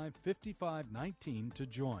 855-565-5519 to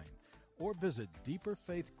join or visit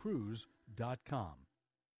deeperfaithcruise.com.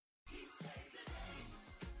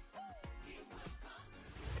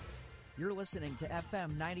 You're listening to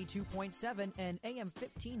FM 92.7 and AM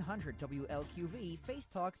 1500 WLQV Faith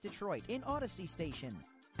Talk Detroit in Odyssey Station.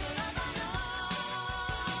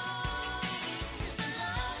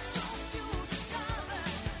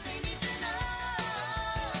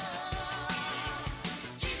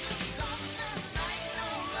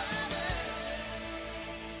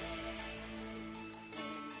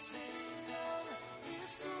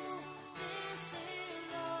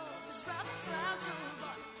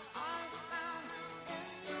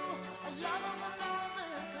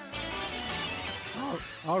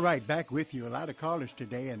 All right, back with you. A lot of callers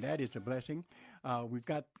today, and that is a blessing. We've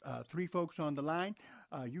got three folks on the line.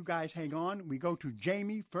 You guys hang on. We go to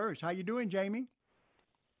Jamie first. How you doing, Jamie?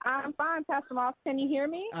 I'm fine, Pastor Moss. Can you hear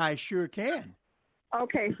me? I sure can.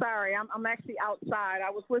 Okay, sorry. I'm actually outside.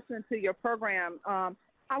 I was listening to your program. I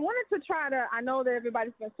wanted to I know that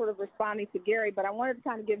everybody's been sort of responding to Gary, but I wanted to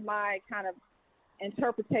kind of give my kind of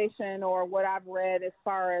interpretation or what I've read as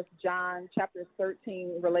far as John chapter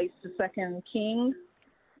 13 relates to 2 Kings.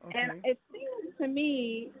 Okay. And it seems to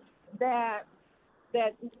me that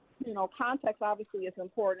context obviously is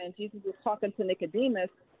important, and Jesus is talking to Nicodemus,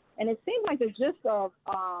 and it seems like the gist of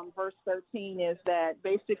verse 13 is that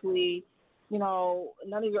basically, none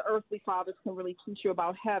of your earthly fathers can really teach you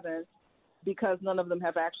about heaven because none of them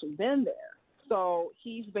have actually been there. So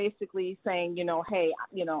he's basically saying, hey,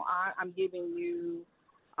 I'm giving you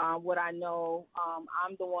what I know.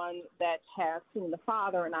 I'm the one that has seen the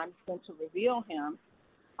Father, and I'm going to reveal him.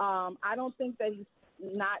 I don't think that he's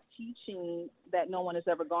not teaching that no one has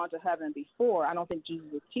ever gone to heaven before. I don't think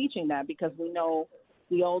Jesus is teaching that because we know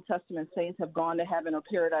the Old Testament saints have gone to heaven or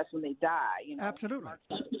paradise when they die. Absolutely. Mark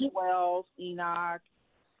 12, Enoch.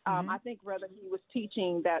 I think rather he was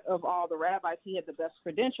teaching that of all the rabbis, he had the best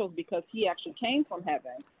credentials because he actually came from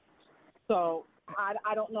heaven. So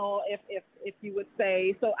I don't know if you would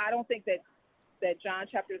say, so I don't think that John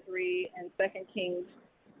chapter 3 and 2 Kings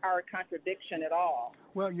are a contradiction at all.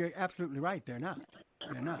 Well, you're absolutely right. They're not.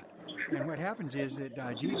 They're not. And what happens is that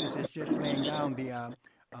Jesus is just laying down the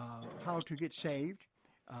how to get saved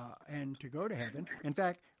and to go to heaven. In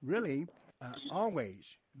fact, really,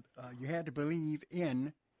 always you had to believe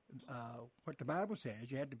in what the Bible says.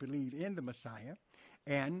 You had to believe in the Messiah.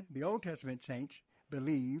 And the Old Testament saints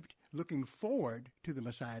believed, looking forward to the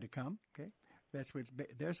Messiah to come. Okay, that's what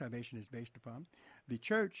their salvation is based upon. The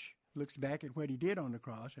church looks back at what he did on the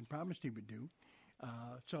cross and promised he would do.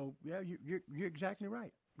 So, yeah, you're exactly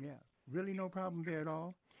right. Yeah, really no problem there at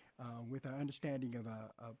all with our understanding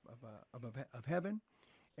of heaven.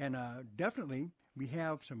 And definitely we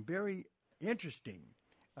have some very interesting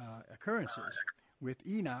occurrences with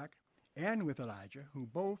Enoch and with Elijah, who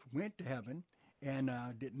both went to heaven and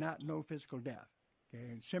did not know physical death. Okay,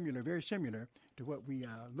 and very similar to what we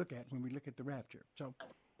look at when we look at the rapture. So,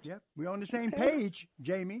 yep, we're on the same page,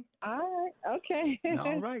 Jamie. All right, okay.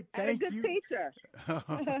 All right, thank you. And a good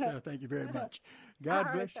teacher. Thank you very much.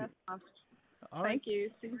 God bless you. Awesome. All right. Thank you.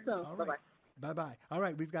 See you soon. All Bye-bye. right. Bye-bye. All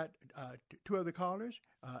right, we've got two other callers.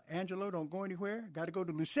 Angelo, don't go anywhere. Got to go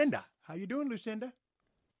to Lucinda. How you doing, Lucinda?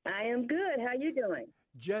 I am good. How you doing?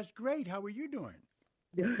 Just great. How are you doing?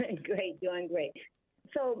 Doing great.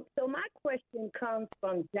 So my question comes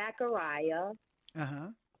from Zechariah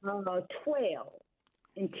 12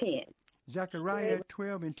 and 10. Zechariah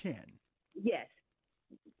 12 and 10. Yes.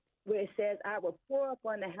 Where it says, I will pour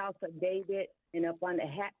upon the house of David and upon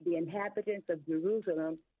the inhabitants of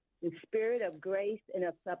Jerusalem the spirit of grace and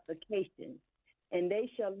of supplication. And they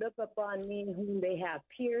shall look upon me whom they have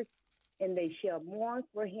pierced, and they shall mourn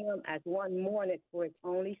for him as one mourneth for his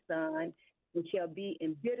only son, and shall be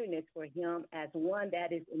in bitterness for him as one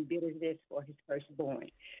that is in bitterness for his firstborn.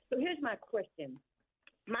 So here's my question.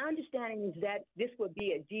 My understanding is that this would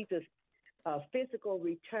be a Jesus' physical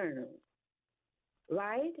return,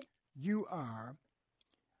 right? You are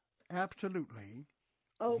absolutely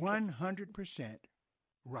 100%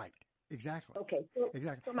 right. Exactly. Okay.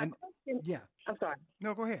 Exactly. So my question. Yeah. I'm sorry.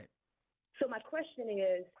 No, go ahead. So my question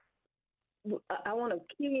is, I want to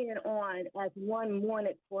key in on as one mourned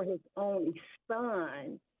for his only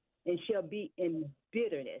son and shall be in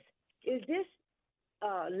bitterness. Is this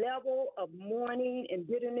level of mourning and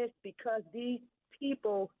bitterness because these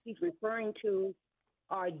people he's referring to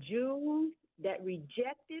are Jews that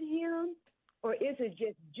rejected him, or is it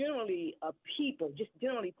just generally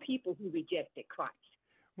people who rejected Christ?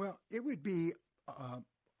 Well, it would be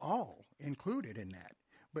all included in that.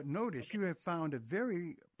 But notice you have found a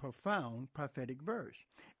very profound prophetic verse.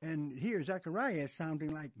 And here Zechariah is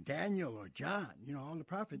sounding like Daniel or John. You know, all the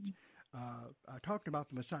prophets talked about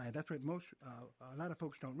the Messiah. That's what a lot of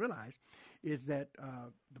folks don't realize, is that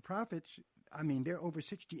the prophets, there are over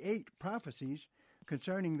 68 prophecies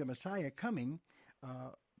concerning the Messiah coming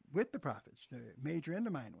with the prophets, the major and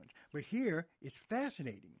the minor ones. But here it's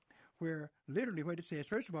fascinating, where literally what it says,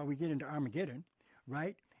 first of all, we get into Armageddon,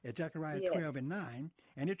 right? At Zechariah 12 and 9,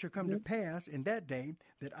 and it shall come to pass in that day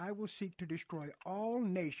that I will seek to destroy all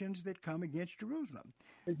nations that come against Jerusalem.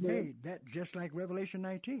 Hey, that just like Revelation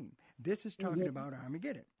 19. This is talking about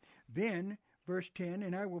Armageddon. Then, verse 10,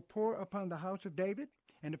 and I will pour upon the house of David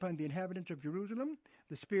and upon the inhabitants of Jerusalem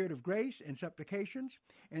the spirit of grace and supplications,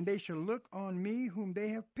 and they shall look on me whom they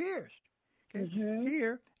have pierced. Okay?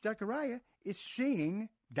 Here, Zechariah is seeing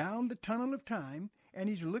down the tunnel of time, and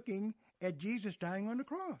he's looking at Jesus dying on the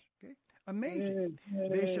cross. Okay, amazing.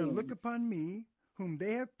 They shall look upon me whom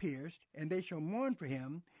they have pierced, and they shall mourn for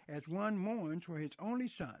him as one mourns for his only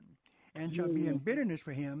son, and shall be in bitterness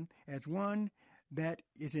for him as one that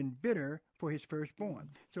is in bitter for his firstborn.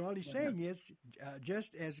 So all he's saying is,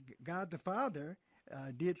 just as God the Father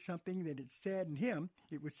did something that it saddened him,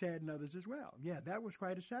 it would sadden others as well. Yeah, that was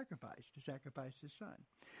quite a sacrifice, to sacrifice his son.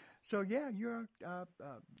 So yeah, you're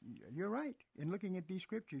right. In looking at these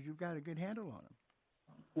scriptures, you've got a good handle on them.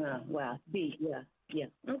 Yeah.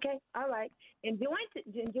 Okay, all right. Enjoying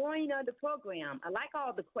the program. I like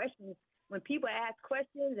all the questions. When people ask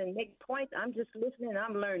questions and make points, I'm just listening and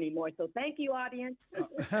I'm learning more. So thank you, audience.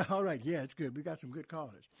 All right. Yeah, it's good. We got some good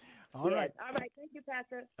callers. All right. All right. Thank you,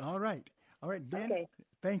 Pastor. All right, Ben. Okay.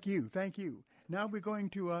 Thank you. Now we're going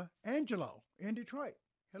to Angelo in Detroit.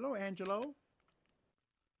 Hello, Angelo.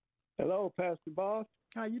 Hello, Pastor Boss.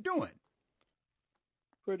 How you doing?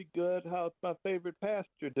 Pretty good. How's my favorite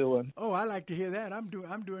pastor doing? Oh, I like to hear that. I'm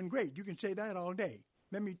doing great. You can say that all day.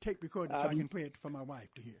 Let me tape record it so I can play it for my wife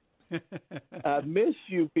to hear. I miss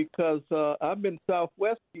you because I'm in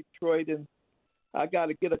Southwest Detroit, and I got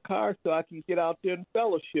to get a car so I can get out there and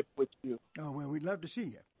fellowship with you. Oh, well, we'd love to see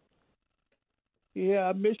you. Yeah,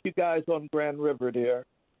 I miss you guys on Grand River there.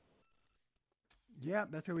 Yeah,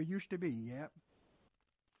 that's where we used to be, yeah.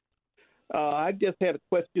 I just had a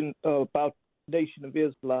question about Nation of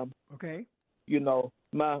Islam. Okay. You know,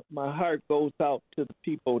 my heart goes out to the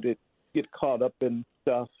people that get caught up in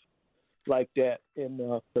stuff like that. And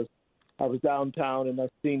 'cause I was downtown and I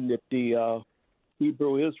seen that the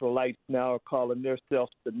Hebrew Israelites now are calling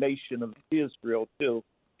themselves the Nation of Israel too.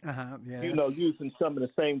 Yeah. You know, using some of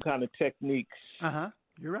the same kind of techniques.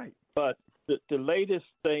 You're right. But the latest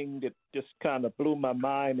thing that just kind of blew my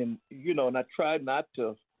mind, and and I tried not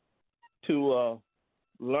to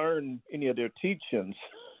learn any of their teachings,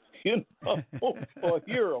 or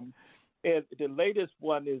hear them. And the latest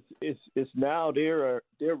one is now they're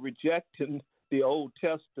rejecting the Old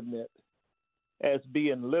Testament as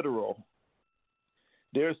being literal.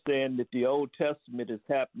 They're saying that the Old Testament is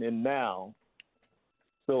happening now.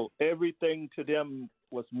 So everything to them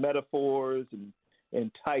was metaphors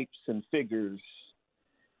and types and figures.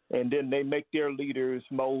 And then they make their leaders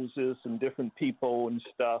Moses and different people and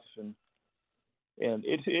stuff. And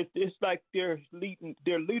it's like their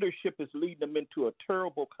leadership is leading them into a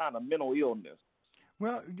terrible kind of mental illness.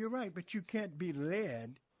 Well, you're right, but you can't be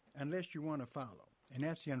led unless you want to follow. And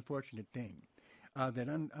that's the unfortunate thing.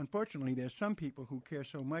 Unfortunately, there's some people who care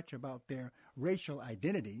so much about their racial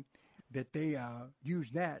identity that they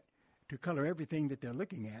use that to color everything that they're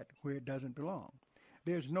looking at where it doesn't belong.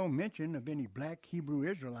 There's no mention of any black Hebrew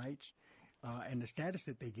Israelites and the status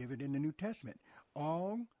that they give it in the New Testament.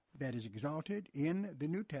 All that is exalted in the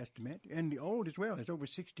New Testament, and the Old as well. There's over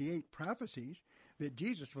 68 prophecies that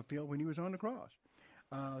Jesus fulfilled when he was on the cross.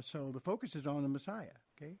 So the focus is on the Messiah,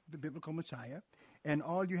 okay, the biblical Messiah. And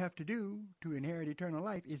all you have to do to inherit eternal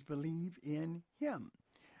life is believe in him.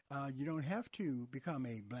 You don't have to become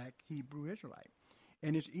a black Hebrew Israelite.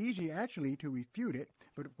 And it's easy, actually, to refute it.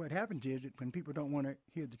 But what happens is that when people don't want to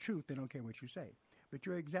hear the truth, they don't care what you say. But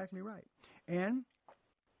you're exactly right. And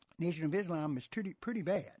Nation of Islam is pretty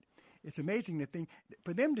bad. It's amazing to think,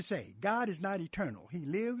 for them to say, God is not eternal. He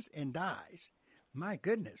lives and dies. My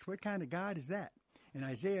goodness, what kind of God is that? In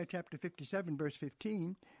Isaiah chapter 57, verse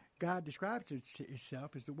 15, God describes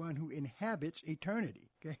himself as the one who inhabits eternity.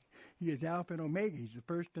 Okay? He is Alpha and Omega. He's the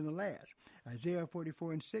first and the last. Isaiah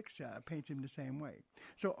 44:6 paints him the same way.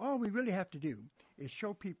 So all we really have to do is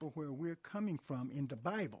show people where we're coming from in the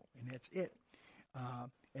Bible, and that's it.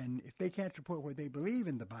 And if they can't support what they believe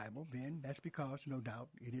in the Bible, then that's because, no doubt,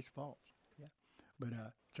 it is false. Yeah. But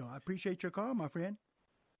so I appreciate your call, my friend.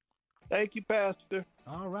 Thank you, Pastor.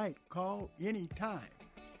 All right. Call anytime.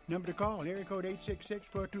 Number to call, area code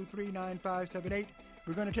 866-423-9578.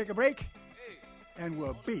 We're going to take a break, and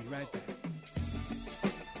we'll be right back.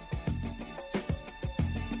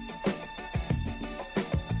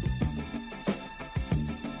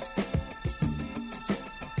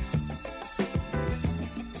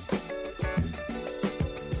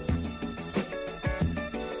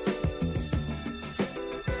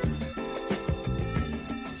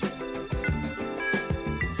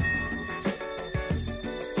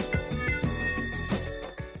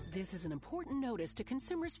 To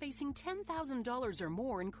consumers facing $10,000 or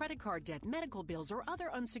more in credit card debt, medical bills, or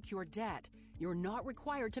other unsecured debt. You're not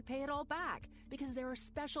required to pay it all back because there are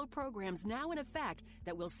special programs now in effect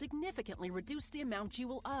that will significantly reduce the amount you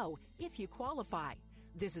will owe if you qualify.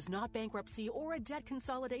 This is not bankruptcy or a debt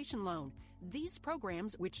consolidation loan. These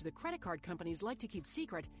programs, which the credit card companies like to keep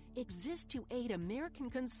secret, exist to aid American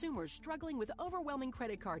consumers struggling with overwhelming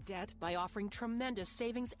credit card debt by offering tremendous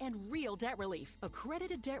savings and real debt relief.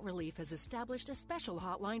 Accredited Debt Relief has established a special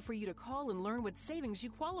hotline for you to call and learn what savings you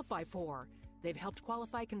qualify for. They've helped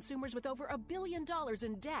qualify consumers with over $1 billion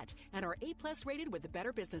in debt and are A+ rated with the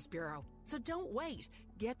Better Business Bureau. So don't wait.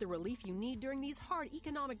 Get the relief you need during these hard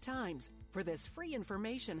economic times. For this free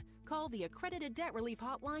information, call the Accredited Debt Relief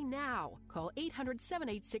Hotline now. Call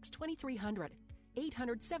 800-786-2300.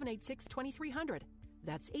 800-786-2300.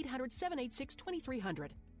 That's 800-786-2300.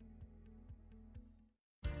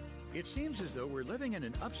 It seems as though we're living in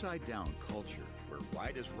an upside-down culture where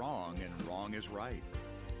right is wrong and wrong is right.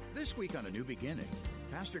 This week on A New Beginning,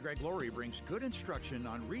 Pastor Greg Laurie brings good instruction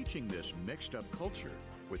on reaching this mixed-up culture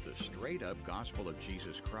with the straight-up gospel of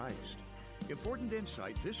Jesus Christ. Important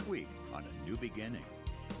insight this week on A New Beginning.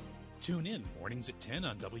 Tune in mornings at 10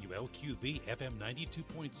 on WLQV, FM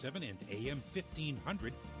 92.7 and AM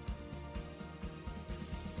 1500.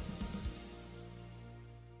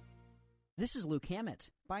 This is Luke Hammett.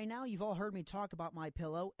 By now, you've all heard me talk about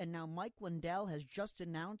MyPillow, and now Mike Lindell has just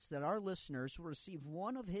announced that our listeners will receive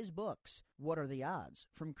one of his books, What Are the Odds?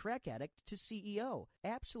 From Crack Addict to CEO,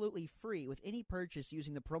 absolutely free with any purchase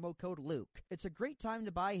using the promo code Luke. It's a great time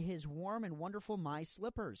to buy his warm and wonderful My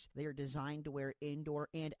Slippers. They are designed to wear indoor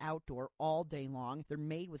and outdoor all day long. They're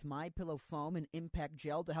made with MyPillow foam and impact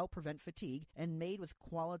gel to help prevent fatigue, and made with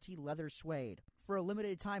quality leather suede. For a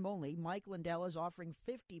limited time only, Mike Lindell is offering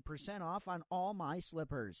 50% off on all My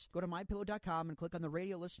Slippers. orders. Go to MyPillow.com and click on the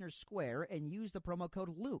Radio Listeners Square and use the promo code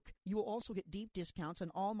Luke. You will also get deep discounts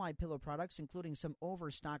on all MyPillow products, including some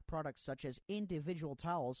overstock products such as individual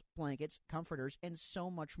towels, blankets, comforters, and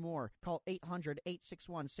so much more. Call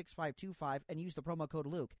 800-861-6525 and use the promo code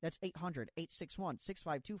Luke. That's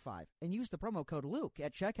 800-861-6525 and use the promo code Luke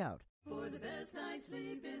at checkout. For the best night's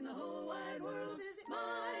sleep in the whole wide world, visit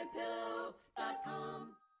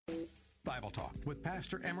MyPillow.com. Bible Talk with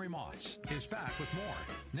Pastor Emery Moss is back with more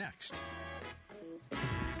next.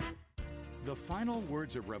 The final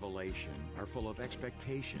words of Revelation are full of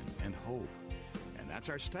expectation and hope. And that's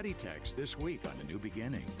our study text this week on A New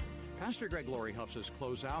Beginning. Pastor Greg Laurie helps us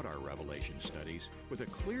close out our Revelation studies with a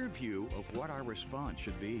clear view of what our response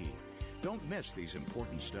should be. Don't miss these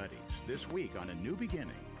important studies this week on A New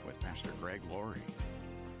Beginning with Pastor Greg Laurie.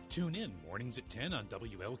 Tune in mornings at 10 on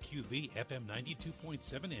WLQV FM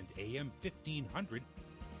 92.7 and AM 1500.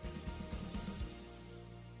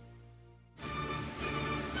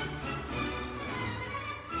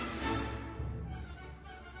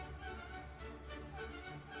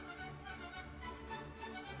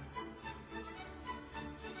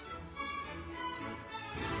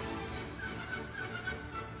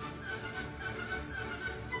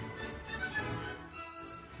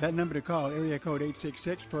 That number to call, area code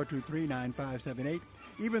 866-423-9578.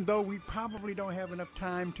 Even though we probably don't have enough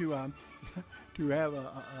time to have too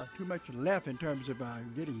much left in terms of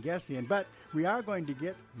getting guests in, but we are going to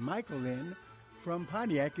get Michael in from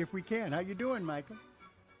Pontiac if we can. How you doing, Michael?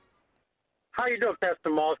 How you doing, Pastor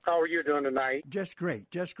Moss? How are you doing tonight? Just great,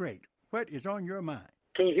 just great. What is on your mind?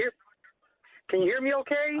 Can you hear me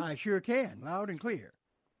okay? I sure can, loud and clear.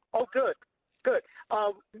 Oh, good. Good.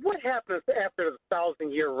 What happens after the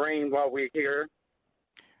 1,000-year reign while we're here?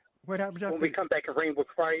 What happens after when we come back and reign with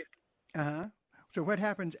Christ? Uh-huh. So what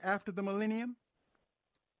happens after the millennium?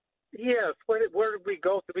 Yes. Where do we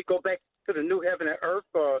go? Do we go back to the new heaven and earth,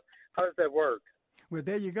 or how does that work? Well,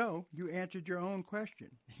 there you go. You answered your own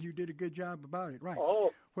question. You did a good job about it, right?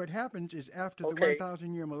 Oh. What happens is after the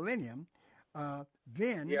 1,000-year millennium,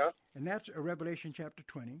 then, and that's Revelation chapter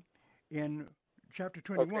 20, in chapter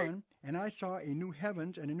 21, and I saw a new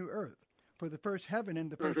heavens and a new earth. For the first heaven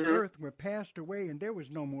and the first earth were passed away, and there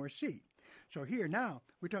was no more sea. So here now,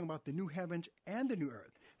 we're talking about the new heavens and the new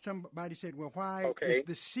earth. Somebody said, well, why is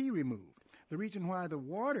the sea removed? The reason why the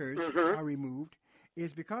waters are removed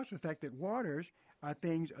is because of the fact that waters are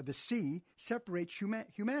things, the sea separates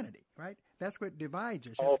humanity, right? That's what divides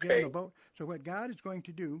us. Get on a boat. So what God is going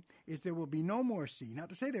to do is there will be no more sea. Not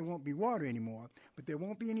to say there won't be water anymore, but there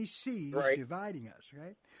won't be any seas dividing us,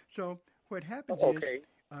 right? So what happens is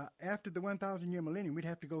after the 1,000-year millennium, we'd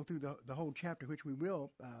have to go through the whole chapter, which we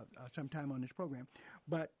will sometime on this program.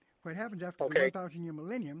 But what happens after the 1,000-year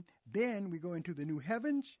millennium, then we go into the new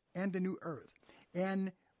heavens and the new earth.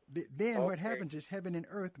 And then what happens is heaven and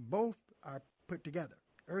earth both are put together.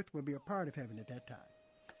 Earth will be a part of heaven at that time.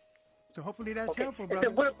 So hopefully that's helpful, brother.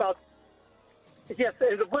 And what about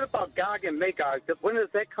Gog and Magog? When does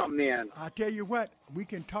that come in? I'll tell you what, we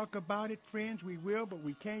can talk about it, friends, we will, but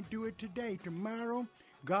we can't do it today. Tomorrow,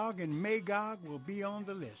 Gog and Magog will be on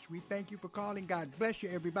the list. We thank you for calling. God bless you,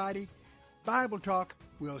 everybody. Bible Talk,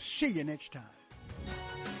 we'll see you next time.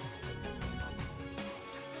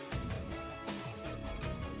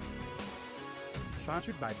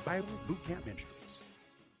 Sponsored by Bible Boot Camp Ministries.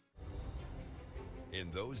 In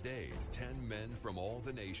those days, 10 men from all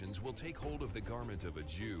the nations will take hold of the garment of a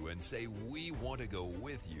Jew and say, "We want to go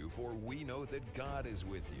with you, for we know that God is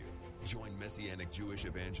with you." Join Messianic Jewish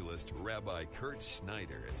evangelist Rabbi Kurt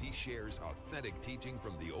Schneider as he shares authentic teaching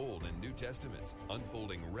from the Old and New Testaments,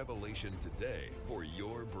 unfolding revelation today for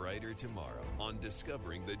your brighter tomorrow on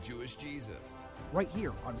Discovering the Jewish Jesus. Right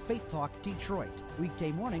here on Faith Talk Detroit,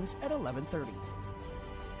 weekday mornings at 11:30.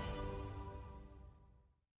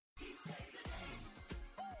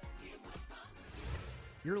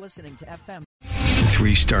 You're listening to FM.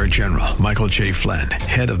 3-star General Michael J. Flynn,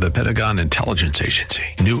 head of the Pentagon Intelligence Agency,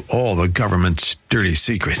 knew all the government's dirty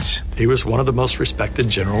secrets. He was one of the most respected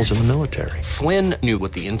generals in the military. Flynn knew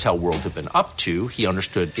what the intel world had been up to. He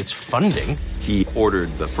understood its funding. He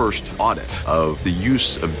ordered the first audit of the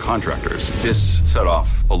use of contractors. This set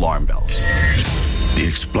off alarm bells. The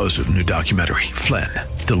explosive new documentary, Flynn,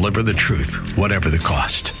 Deliver the Truth, Whatever the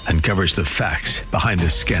Cost, uncovers the facts behind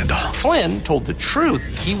this scandal. Flynn told the truth.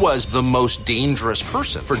 He was the most dangerous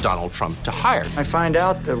person for Donald Trump to hire. I find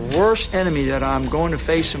out the worst enemy that I'm going to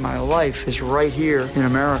face in my life is right here in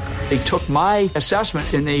America. They took my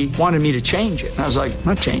assessment and they wanted me to change it. And I was like, I'm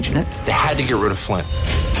not changing it. They had to get rid of Flynn.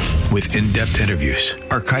 with in-depth interviews,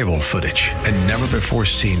 archival footage, and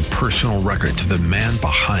never-before-seen personal records of the man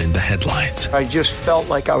behind the headlines. I just felt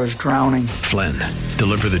like I was drowning. Flynn,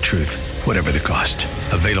 deliver the truth, whatever the cost.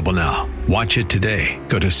 Available now. Watch it today.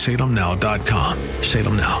 Go to salemnow.com.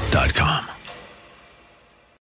 salemnow.com.